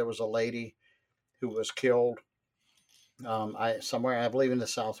last year, there was a lady who was killed I believe in the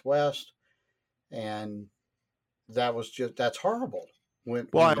Southwest, and that's horrible.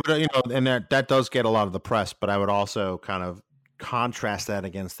 Well, and that does get a lot of the press, but I would also kind of contrast that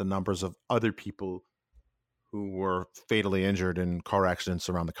against the numbers of other people who were fatally injured in car accidents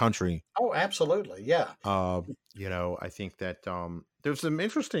around the country. Oh, absolutely, yeah. I think that there's some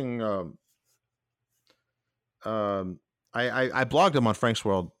interesting. I blogged them on Frank's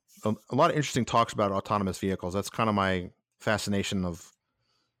World. A lot of interesting talks about autonomous vehicles. That's kind of my fascination of.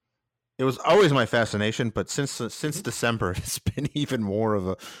 It was always my fascination, but since December, it's been even more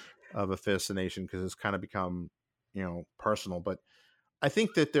of a fascination because it's kind of become, personal. But I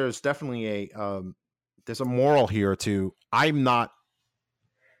think that there's definitely there's a moral here to. I'm not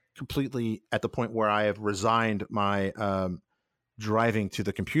completely at the point where I have resigned my driving to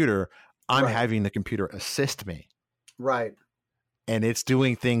the computer. I'm having the computer assist me. Right. And it's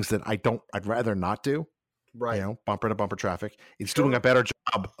doing things that I'd rather not do. Right. Bumper to bumper traffic. It's doing a better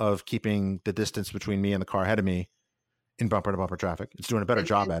job of keeping the distance between me and the car ahead of me in bumper to bumper traffic. It's doing a better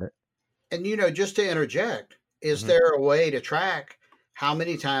job at it. And, just to interject, is there a way to track how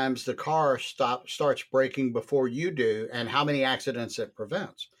many times the car starts braking before you do and how many accidents it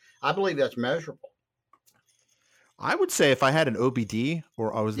prevents? I believe that's measurable. I would say if I had an OBD,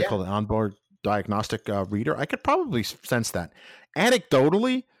 or what was they called, an onboard diagnostic reader, I could probably sense that.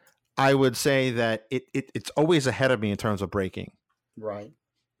 Anecdotally, I would say that it's always ahead of me in terms of braking. Right.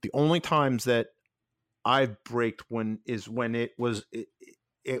 The only times that I've braked it's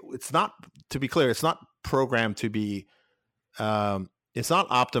not, to be clear, it's not programmed to be, it's not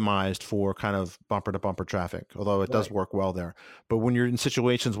optimized for kind of bumper to bumper traffic, although it does work well there. But when you're in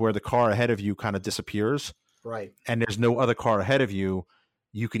situations where the car ahead of you kind of disappears, right, and there's no other car ahead of you,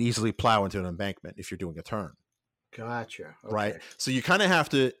 you could easily plow into an embankment if you're doing a turn. Gotcha. Okay. Right. So you kind of have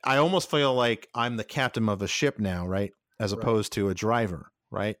to, I almost feel like I'm the captain of a ship now, right? As opposed to a driver,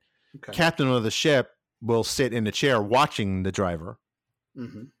 right? Okay. Captain of the ship will sit in the chair watching the driver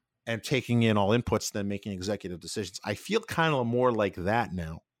and taking in all inputs, then making executive decisions. I feel kind of more like that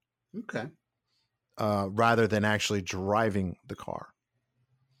now. Okay. Rather than actually driving the car.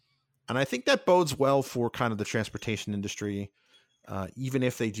 And I think that bodes well for kind of the transportation industry. Even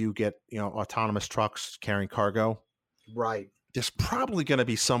if they do get, autonomous trucks carrying cargo, right? There's probably going to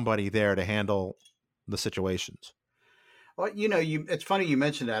be somebody there to handle the situations. Well, it's funny you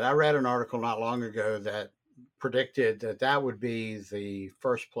mentioned that. I read an article not long ago that predicted that would be the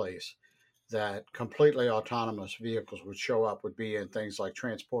first place that completely autonomous vehicles would show up, would be in things like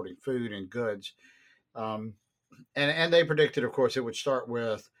transporting food and goods. And they predicted, of course, it would start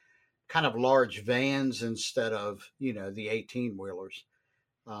with kind of large vans instead of, the 18-wheelers.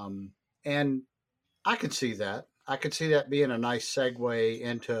 And I could see that. I could see that being a nice segue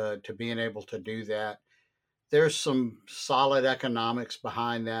into being able to do that. There's some solid economics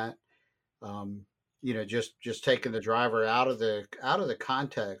behind that. Just taking the driver out of the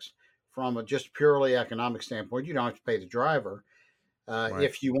context from a just purely economic standpoint. You don't have to pay the driver. Right.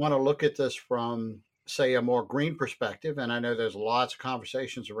 If you want to look at this from, say, a more green perspective, and I know there's lots of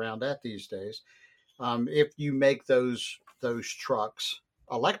conversations around that these days. If you make those trucks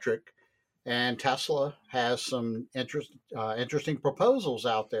electric, and Tesla has some interesting proposals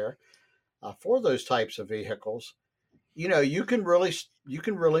out there for those types of vehicles, you can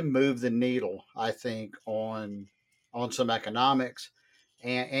really move the needle, I think, on some economics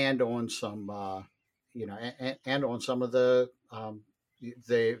and on some and on some of the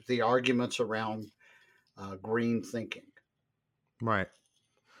arguments around green thinking. Right.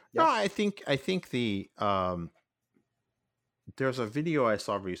 Yep. No, I think the there's a video I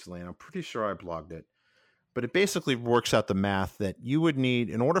saw recently, and I'm pretty sure I blogged it, but it basically works out the math that you would need,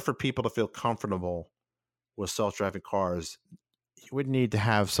 in order for people to feel comfortable with self-driving cars, you would need to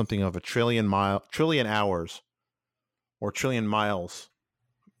have something of 1 trillion hours or 1 trillion miles,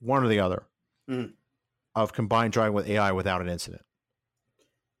 one or the other, of combined driving with AI without an incident.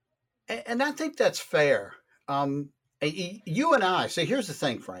 And I think that's fair. You and I, see, here's the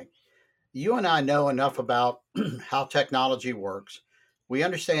thing, Frank. You and I know enough about how technology works. We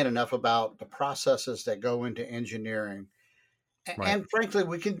understand enough about the processes that go into engineering. Right. And frankly,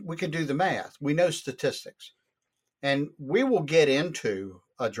 we can do the math. We know statistics. And we will get into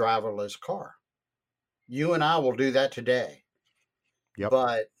a driverless car. You and I will do that today. Yep.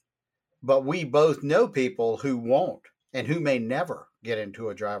 But we both know people who won't and who may never get into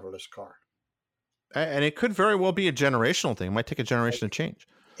a driverless car. And it could very well be a generational thing. It might take a generation to change.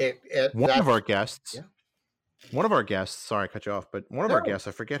 One of our guests, sorry, I cut you off, but one of our guests,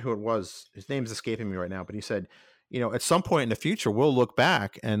 I forget who it was, his name's escaping me right now, but he said, at some point in the future, we'll look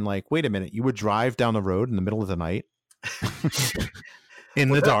back and like, wait a minute, you would drive down the road in the middle of the night in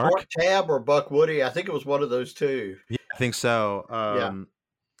the dark. Art Tab or Buck Woody? I think it was one of those two. Yeah, I think so.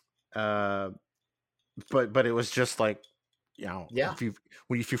 But it was just like, if you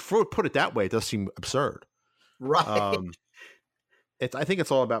put it that way, it does seem absurd, right? I think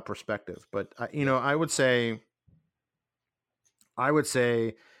it's all about perspective. But I would say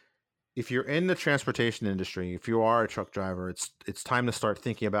if you're in the transportation industry, if you are a truck driver, it's time to start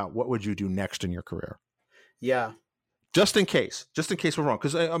thinking about what would you do next in your career. Yeah. Just in case we're wrong.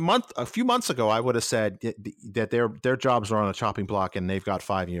 Because a few months ago, I would have said that their jobs are on a chopping block and they've got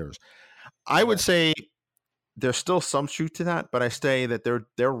 5 years. I would say there's still some truth to that, but I say that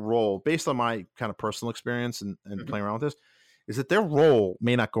their role, based on my kind of personal experience and playing around with this, is that their role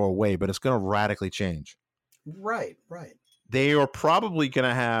may not go away, but it's going to radically change. Right. They are probably going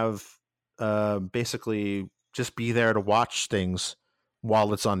to have basically just be there to watch things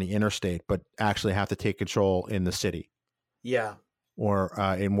while it's on the interstate, but actually have to take control in the city. Yeah. Or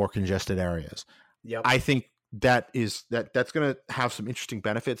in more congested areas. Yeah. I think that's going to have some interesting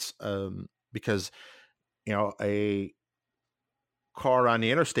benefits because, a car on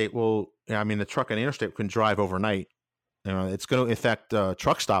the interstate the truck on the interstate can drive overnight. It's going to affect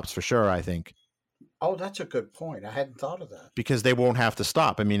truck stops for sure, I think. Oh, that's a good point. I hadn't thought of that. Because they won't have to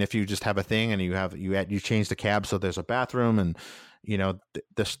stop. I mean, if you just have a thing and you change the cab so there's a bathroom and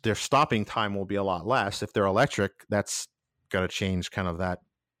their stopping time will be a lot less. If they're electric, that's going to change kind of that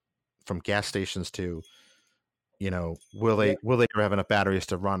from gas stations to, will they ever have enough batteries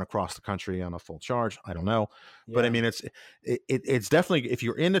to run across the country on a full charge? I don't know. Yeah. But I mean, it's definitely, if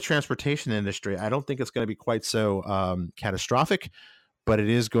you're in the transportation industry, I don't think it's going to be quite so catastrophic, but it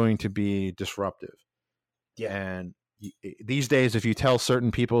is going to be disruptive. Yeah. And these days, if you tell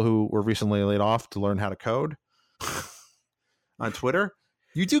certain people who were recently laid off to learn how to code on Twitter,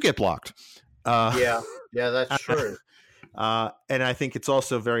 you do get blocked. Yeah, that's true. And I think it's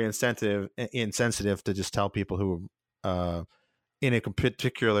also very insensitive to just tell people who in a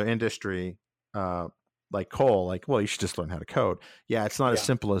particular industry like coal, like, well, you should just learn how to code. Yeah, it's not as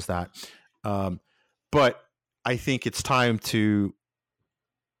simple as that. But I think it's time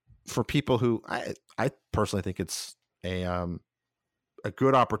for people who I personally think it's a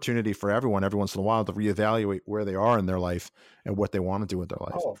good opportunity for everyone every once in a while to reevaluate where they are in their life and what they want to do with their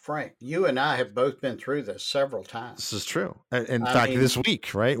life. Oh, Frank, you and I have both been through this several times. This is true. In fact, this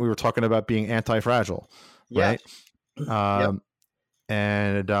week, right, we were talking about being anti-fragile, right?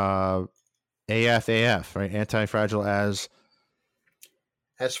 And AF, right? Anti-fragile as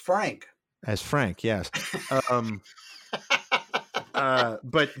Frank. As Frank, yes.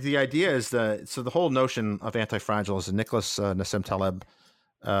 But the idea is the whole notion of anti-fragile is a Nicholas Nassim Taleb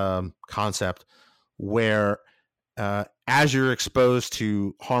concept where as you're exposed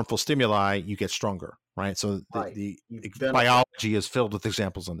to harmful stimuli, you get stronger, right? So the biology is filled with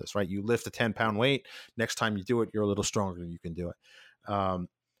examples on this, right? You lift a 10-pound weight. Next time you do it, you're a little stronger. You can do it.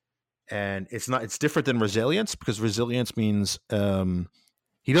 And it's different than resilience, because resilience means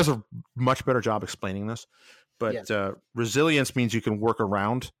he does a much better job explaining this. But resilience means you can work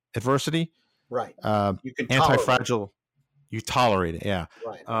around adversity. Right. You can anti-fragile. You tolerate it. Yeah.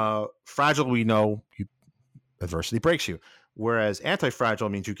 Right. Fragile, we know adversity breaks you. Whereas anti-fragile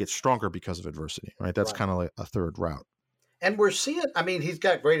means you get stronger because of adversity. Right. That's kind of like a third route. And we're seeing, I mean, he's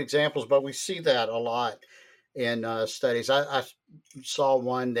got great examples, but we see that a lot in studies. I saw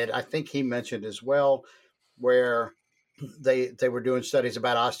one that I think he mentioned as well, where they were doing studies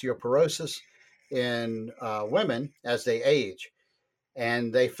about osteoporosis in women as they age,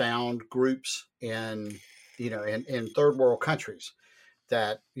 and they found groups in third world countries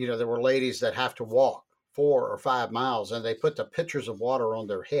that there were ladies that have to walk 4 or 5 miles, and they put the pitchers of water on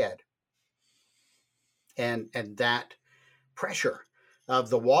their head, and that pressure of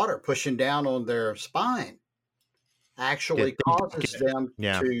the water pushing down on their spine actually causes them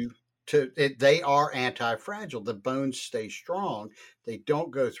they are anti-fragile. The bones stay strong. They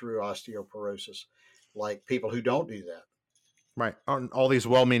don't go through osteoporosis like people who don't do that. Right. On all these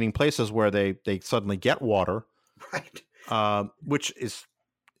well-meaning places where they suddenly get water. Right. Which it's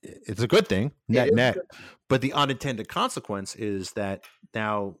a good thing, net. But the unintended consequence is that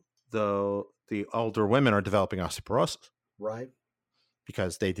now the older women are developing osteoporosis. Right.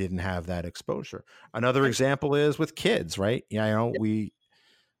 Because they didn't have that exposure. Another example is with kids, right? The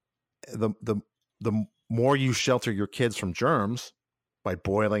more you shelter your kids from germs by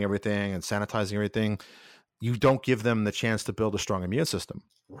boiling everything and sanitizing everything, you don't give them the chance to build a strong immune system.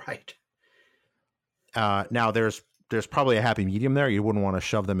 Right. Now there's probably a happy medium there. You wouldn't want to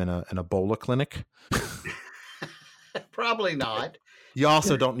shove them in an Ebola clinic. Probably not. You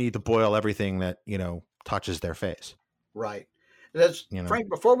also don't need to boil everything that touches their face. Right. That's Frank.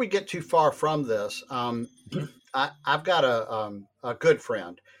 Before we get too far from this, I've got a good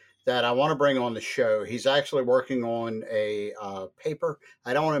friend that I want to bring on the show. He's actually working on a paper.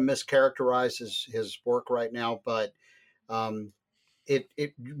 I don't want to mischaracterize his work right now, but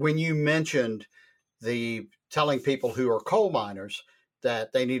when you mentioned the telling people who are coal miners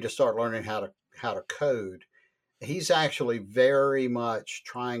that they need to start learning how to code, he's actually very much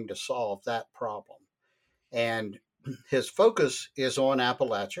trying to solve that problem. And his focus is on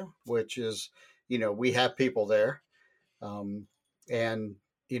Appalachia, which is, we have people there. And,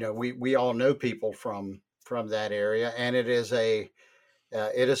 we all know people from that area. And it is a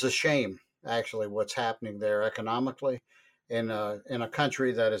shame, actually, what's happening there economically in a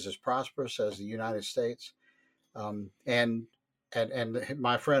country that is as prosperous as the United States. And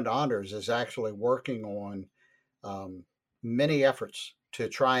my friend Anders is actually working on many efforts to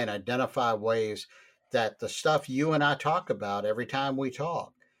try and identify ways that the stuff you and I talk about every time we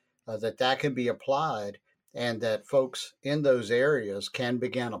talk, that can be applied, and that folks in those areas can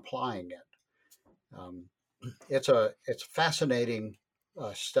begin applying it. It's a fascinating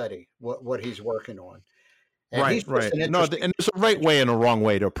study what he's working on. And right. No, and there's a right way and a wrong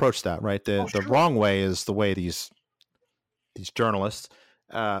way to approach that, right? The wrong way is the way these journalists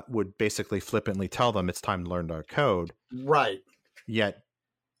would basically flippantly tell them it's time to learn to code. Right. Yet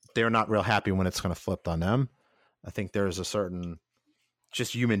they're not real happy when it's kind of flipped on them. I think there's a certain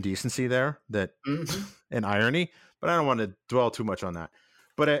just human decency there that and irony, but I don't want to dwell too much on that.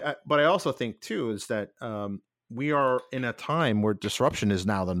 But I also think too is that we are in a time where disruption is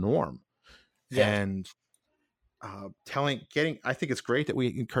now the norm. Yeah. And I think it's great that we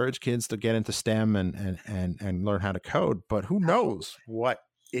encourage kids to get into STEM and learn how to code, but who knows what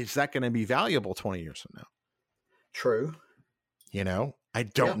is that going to be valuable 20 years from now? True. I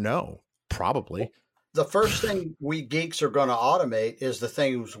don't know. Probably. Well, the first thing we geeks are going to automate is the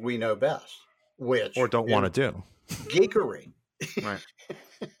things we know best, or don't want to do. Geekery. Right.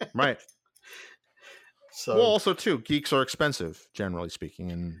 Right. So, well, also too, geeks are expensive, generally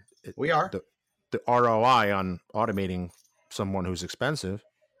speaking, and we are. The ROI on automating someone who's expensive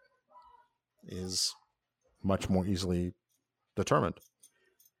is much more easily determined.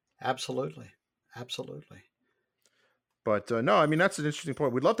 Absolutely. But no, I mean, that's an interesting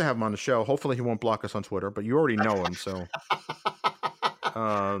point. We'd love to have him on the show. Hopefully he won't block us on Twitter, but you already know him. So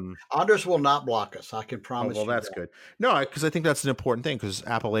Anders will not block us. I can promise you. Well, that's good. No, because I think that's an important thing, because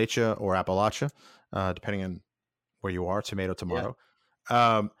Appalachia, depending on where you are, tomato.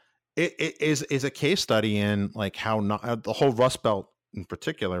 Yeah. It is a case study in like how not the whole Rust Belt in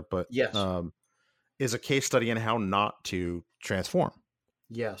particular, but yes, is a case study in how not to transform.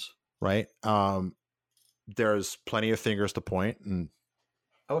 Yes. Right. There's plenty of fingers to point, and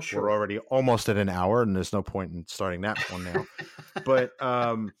sure, we're already almost at an hour, and there's no point in starting that one now. But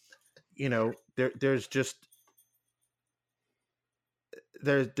there's just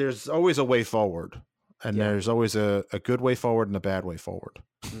there's always a way forward, and there's always a good way forward and a bad way forward.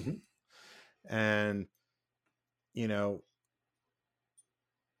 Mm-hmm. And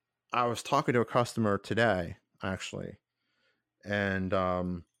I was talking to a customer today, actually, and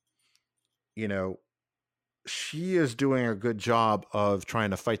she is doing a good job of trying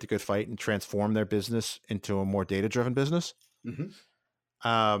to fight the good fight and transform their business into a more data-driven business.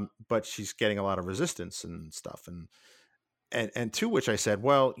 Mm-hmm. But she's getting a lot of resistance and stuff. And to which I said,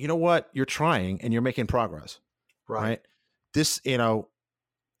 well, you know what? You're trying and you're making progress. Right? This,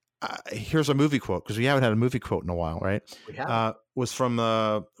 here's a movie quote, because we haven't had a movie quote in a while, right? We have. Was from,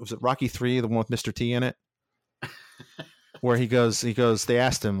 was it Rocky III, the one with Mr. T in it? Where he goes, they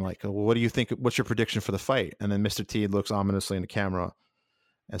asked him, like, well, what do you think? What's your prediction for the fight? And then Mr. T looks ominously in the camera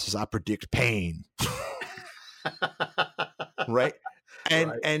and says, I predict pain. Right.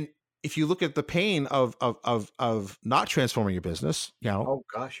 And if you look at the pain of not transforming your business, oh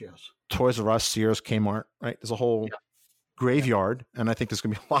gosh, yes. Toys R Us, Sears, Kmart, right? There's a whole graveyard. And I think there's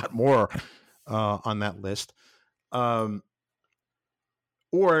going to be a lot more on that list. Or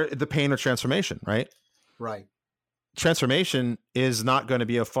the pain of transformation, right? Right. Transformation is not going to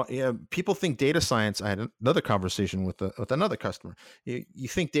be a fun. People think data science. I had another conversation with another customer. You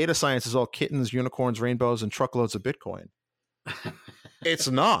think data science is all kittens, unicorns, rainbows, and truckloads of Bitcoin. It's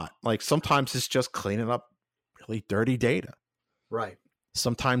not. Like, sometimes it's just cleaning up really dirty data. Right.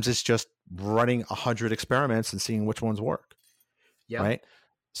 Sometimes it's just running 100 experiments and seeing which ones work. Yeah. Right.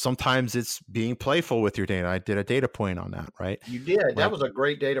 Sometimes it's being playful with your data. I did a data point on that. Right. You did. Right? That was a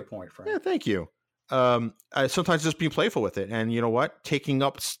great data point, Frank. Yeah. Thank you. Sometimes just being playful with it, and you know what, taking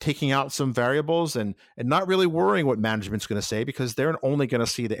out some variables and not really worrying what management's going to say, because they're only going to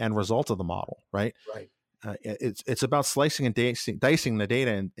see the end result of the model, right? Right. it's about slicing and dicing the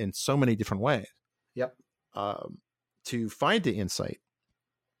data in so many different ways. Yep. To find the insight.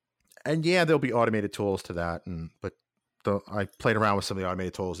 And yeah, there'll be automated tools to that. But I played around with some of the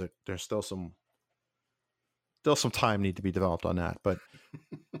automated tools. There's still some time need to be developed on that. But,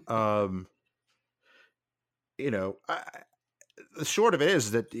 the short of it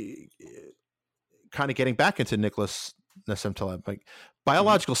is that kind of getting back into Nicholas Nassim Taleb, like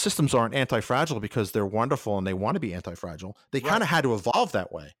biological systems aren't anti-fragile because they're wonderful and they want to be anti-fragile. They kind of had to evolve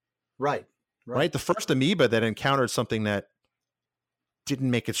that way. Right. The first amoeba that encountered something that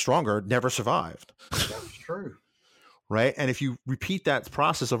didn't make it stronger never survived. That's true. Right. And if you repeat that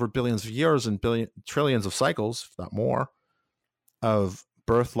process over billions of years and trillions of cycles, if not more, of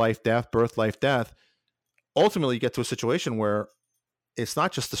birth, life, death, ultimately you get to a situation where it's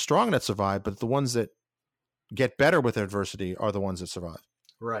not just the strong that survive, but the ones that get better with adversity are the ones that survive.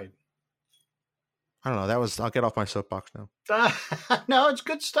 Right. I don't know. I'll get off my soapbox now. No, it's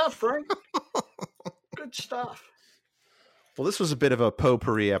good stuff, Frank. Good stuff. Well, this was a bit of a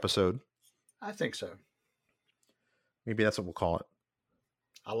potpourri episode. I think so. Maybe that's what we'll call it.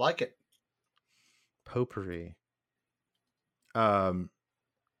 I like it. Potpourri. So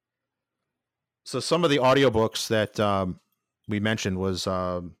some of the audiobooks that we mentioned was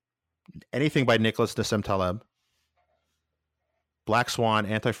anything by Nicholas Nassim Taleb, Black Swan,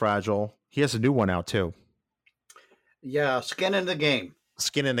 Anti-Fragile. He has a new one out too. Yeah, Skin in the Game.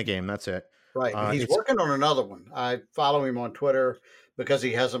 Skin in the Game, that's it. Right. He's working on another one. I follow him on Twitter because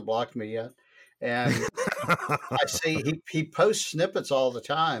he hasn't blocked me yet. And I see he posts snippets all the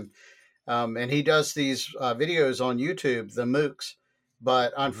time. And he does these videos on YouTube, the MOOCs.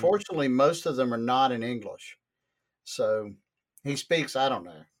 But unfortunately, most of them are not in English. So he speaks, I don't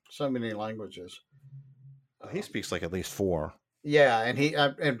know, so many languages. He speaks like at least 4. Yeah. And he,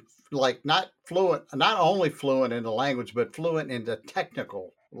 like not only fluent in the language, but fluent in the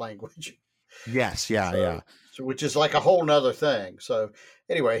technical language. Yes. Yeah. Yeah. So, which is like a whole nother thing. So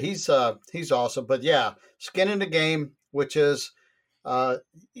anyway, he's awesome, but yeah, Skin in the Game, which is, when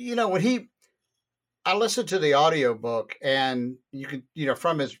I listened to the audiobook and you can,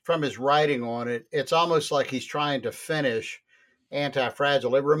 from his writing on it, it's almost like he's trying to finish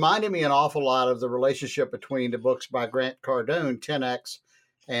Anti-Fragile. It reminded me an awful lot of the relationship between the books by Grant Cardone, 10X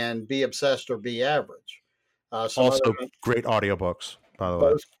and Be Obsessed or Be Average. Also great audiobooks, by the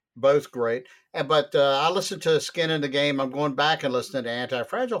way. Both great. But I listened to Skin in the Game. I'm going back and listening to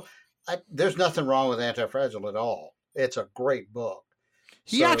Anti-Fragile. There's nothing wrong with Anti-Fragile at all. It's a great book.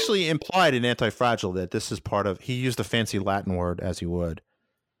 He actually implied in Anti-Fragile that this is part of, he used a fancy Latin word as he would,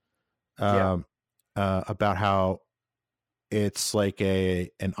 about how it's like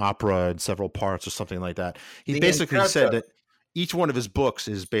an opera in several parts or something like that. He basically said that each one of his books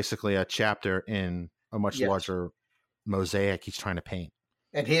is basically a chapter in a much larger mosaic he's trying to paint.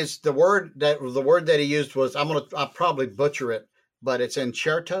 And the word that he used was, I'll probably butcher it, but it's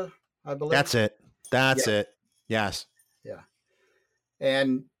Incerto, I believe. That's it. It. Yes. Yeah.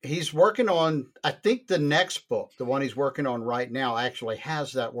 And he's working on, I think the next book, the one he's working on right now, actually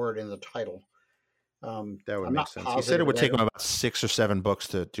has that word in the title. That would make sense. He said it would take him about 6 or 7 books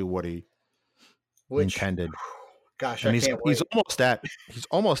to do what he intended. Gosh, and I can't wait. He's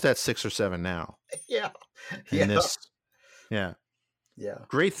almost at 6 or 7 now. Yeah. Yeah.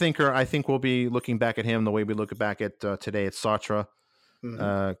 Great thinker. I think we'll be looking back at him the way we look back at today at Sartre,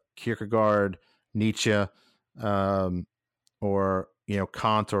 Kierkegaard, Nietzsche, or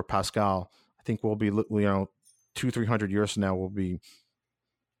Kant or Pascal. I think we'll be 200-300 years from now we'll be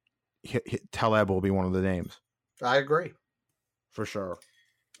Taleb will be one of the names. I agree, for sure.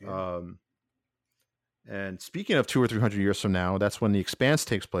 Yeah. And speaking of 200 or 300 years from now, that's when The Expanse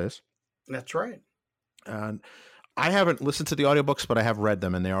takes place. That's right. And I haven't listened to the audiobooks, but I have read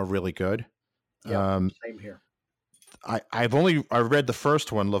them, and they are really good. Yeah, same here. I read the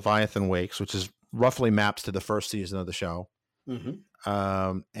first one, Leviathan Wakes, which is roughly maps to the first season of the show,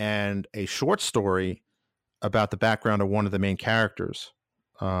 and a short story about the background of one of the main characters,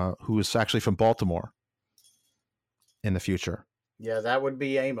 who is actually from Baltimore in the future. Yeah, that would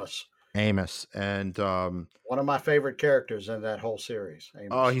be Amos. And one of my favorite characters in that whole series.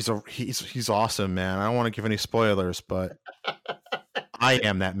 Amos. Oh, he's awesome, man. I don't want to give any spoilers, but I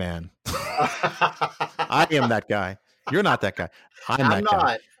am that man. I am that guy. You're not that guy. I'm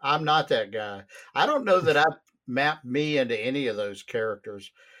not that guy. I don't know that I mapped me into any of those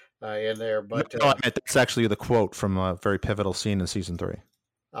characters in there, but no, I meant that's actually the quote from a very pivotal scene in season 3.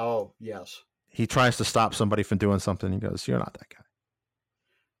 Oh, yes. He tries to stop somebody from doing something. He goes, "You're not that guy."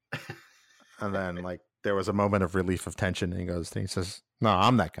 And then, there was a moment of relief of tension, and he says, "No,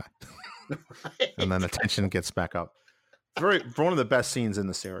 I'm that guy." Right. And then the tension gets back up. One of the best scenes in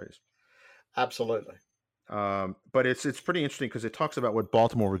the series. Absolutely. But it's pretty interesting because it talks about what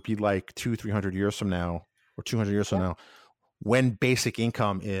Baltimore would be like 200-300 years from now, or 200 years from now, when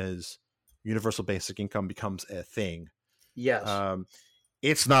universal basic income becomes a thing. Yes.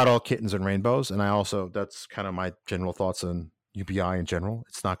 It's not all kittens and rainbows, and that's kind of my general thoughts on UBI in general.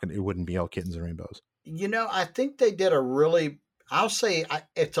 It wouldn't be all kittens and rainbows. I think they did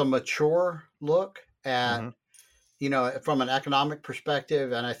it's a mature look at, from an economic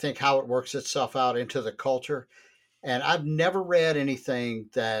perspective, and I think how it works itself out into the culture. And I've never read anything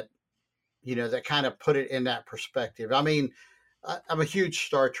that, that kind of put it in that perspective. I mean, I'm a huge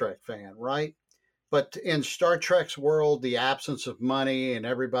Star Trek fan, right? But in Star Trek's world, the absence of money and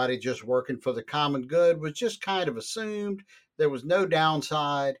everybody just working for the common good was just kind of assumed. There was no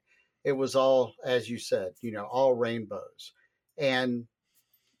downside. It was all, as you said, all rainbows. And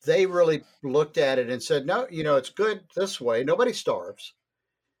they really looked at it and said, no, it's good this way. Nobody starves.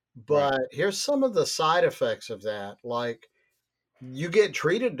 But here's some of the side effects of that. Like, you get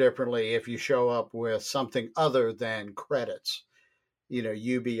treated differently if you show up with something other than credits.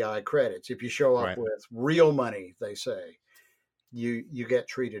 UBI credits. If you show up with real money, they say, you get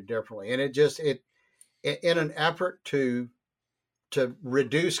treated differently. And it in an effort to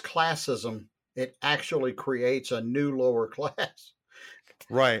reduce classism, it actually creates a new lower class.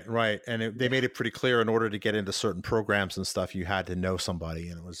 Right. And they made it pretty clear in order to get into certain programs and stuff, you had to know somebody,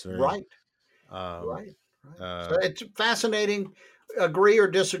 and it was very right. So it's fascinating. Agree or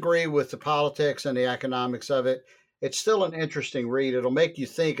disagree with the politics and the economics of it. It's still an interesting read. It'll make you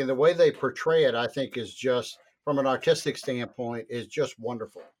think, and the way they portray it, I think, is just, from an artistic standpoint, is just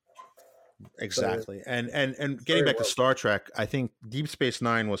wonderful. Exactly. So, and getting back to Star Trek, I think Deep Space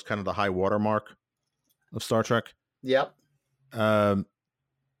Nine was kind of the high watermark of Star Trek. Yep.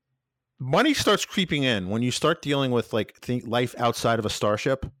 Money starts creeping in when you start dealing with life outside of a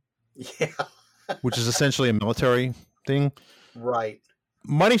starship. Yeah. Which is essentially a military thing. Right.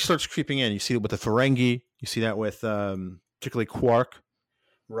 Money starts creeping in. You see it with the Ferengi. You see that with particularly Quark.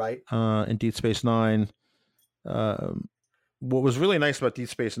 Right. In Deep Space Nine. What was really nice about Deep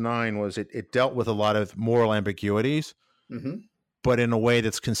Space Nine was it dealt with a lot of moral ambiguities, but in a way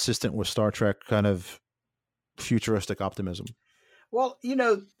that's consistent with Star Trek kind of futuristic optimism. Well,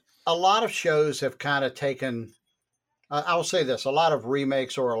 a lot of shows have kind of taken, I'll say this, a lot of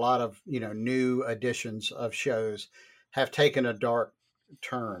remakes or a lot of, new editions of shows have taken a dark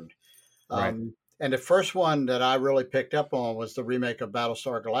turn. Right. And the first one that I really picked up on was the remake of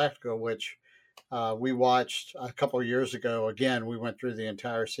Battlestar Galactica, which we watched a couple of years ago. Again, we went through the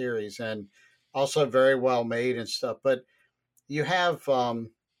entire series, and also very well made and stuff. But you have,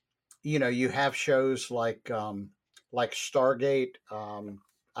 you have shows like Stargate.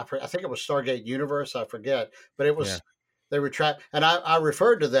 I think it was Stargate Universe. I forget, but it was they were and I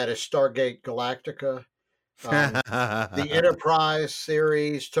referred to that as Stargate Galactica. The Enterprise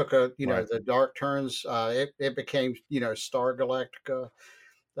series took the dark turns. It became Star Galactica.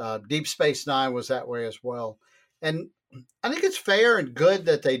 Deep Space Nine was that way as well, and I think it's fair and good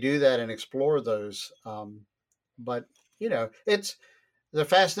that they do that and explore those. But they're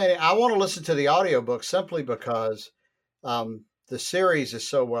fascinating. I want to listen to the audiobook simply because the series is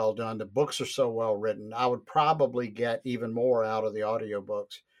so well done. The books are so well written. I would probably get even more out of the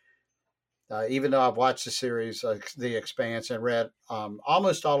audiobooks. Even though I've watched the series, The Expanse, and read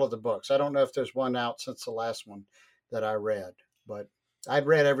almost all of the books. I don't know if there's one out since the last one that I read, but I'd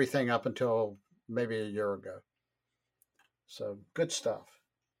read everything up until maybe a year ago. So good stuff.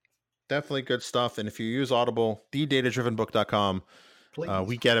 Definitely good stuff. And if you use Audible, thedatadrivenbook.com,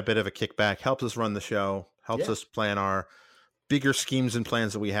 we get a bit of a kickback. Helps us run the show, helps us plan our bigger schemes and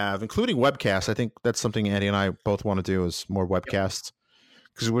plans that we have, including webcasts. I think that's something Andy and I both want to do, is more webcasts.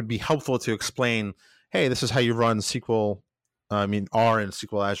 Because it would be helpful to explain, hey, this is how you run R in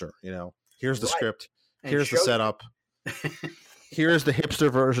SQL Azure. Here's the script. And here's the setup. Here's the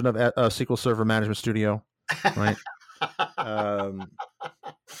hipster version of SQL Server Management Studio. Right. That's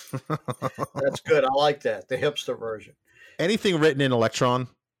good. I like that. The hipster version. Anything written in Electron.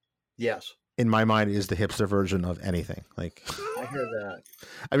 Yes. In my mind, is the hipster version of anything. I hear that.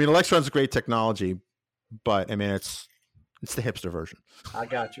 Electron's a great technology, but it's the hipster version. I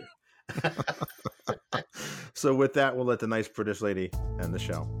got you. So with that, we'll let the nice British lady end the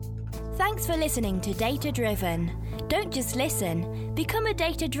show. Thanks for listening to Data Driven. Don't just listen. Become a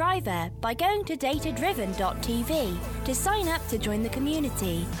data driver by going to datadriven.tv to sign up to join the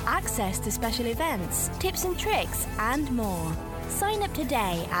community, access to special events, tips and tricks, and more. Sign up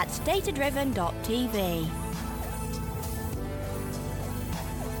today at datadriven.tv.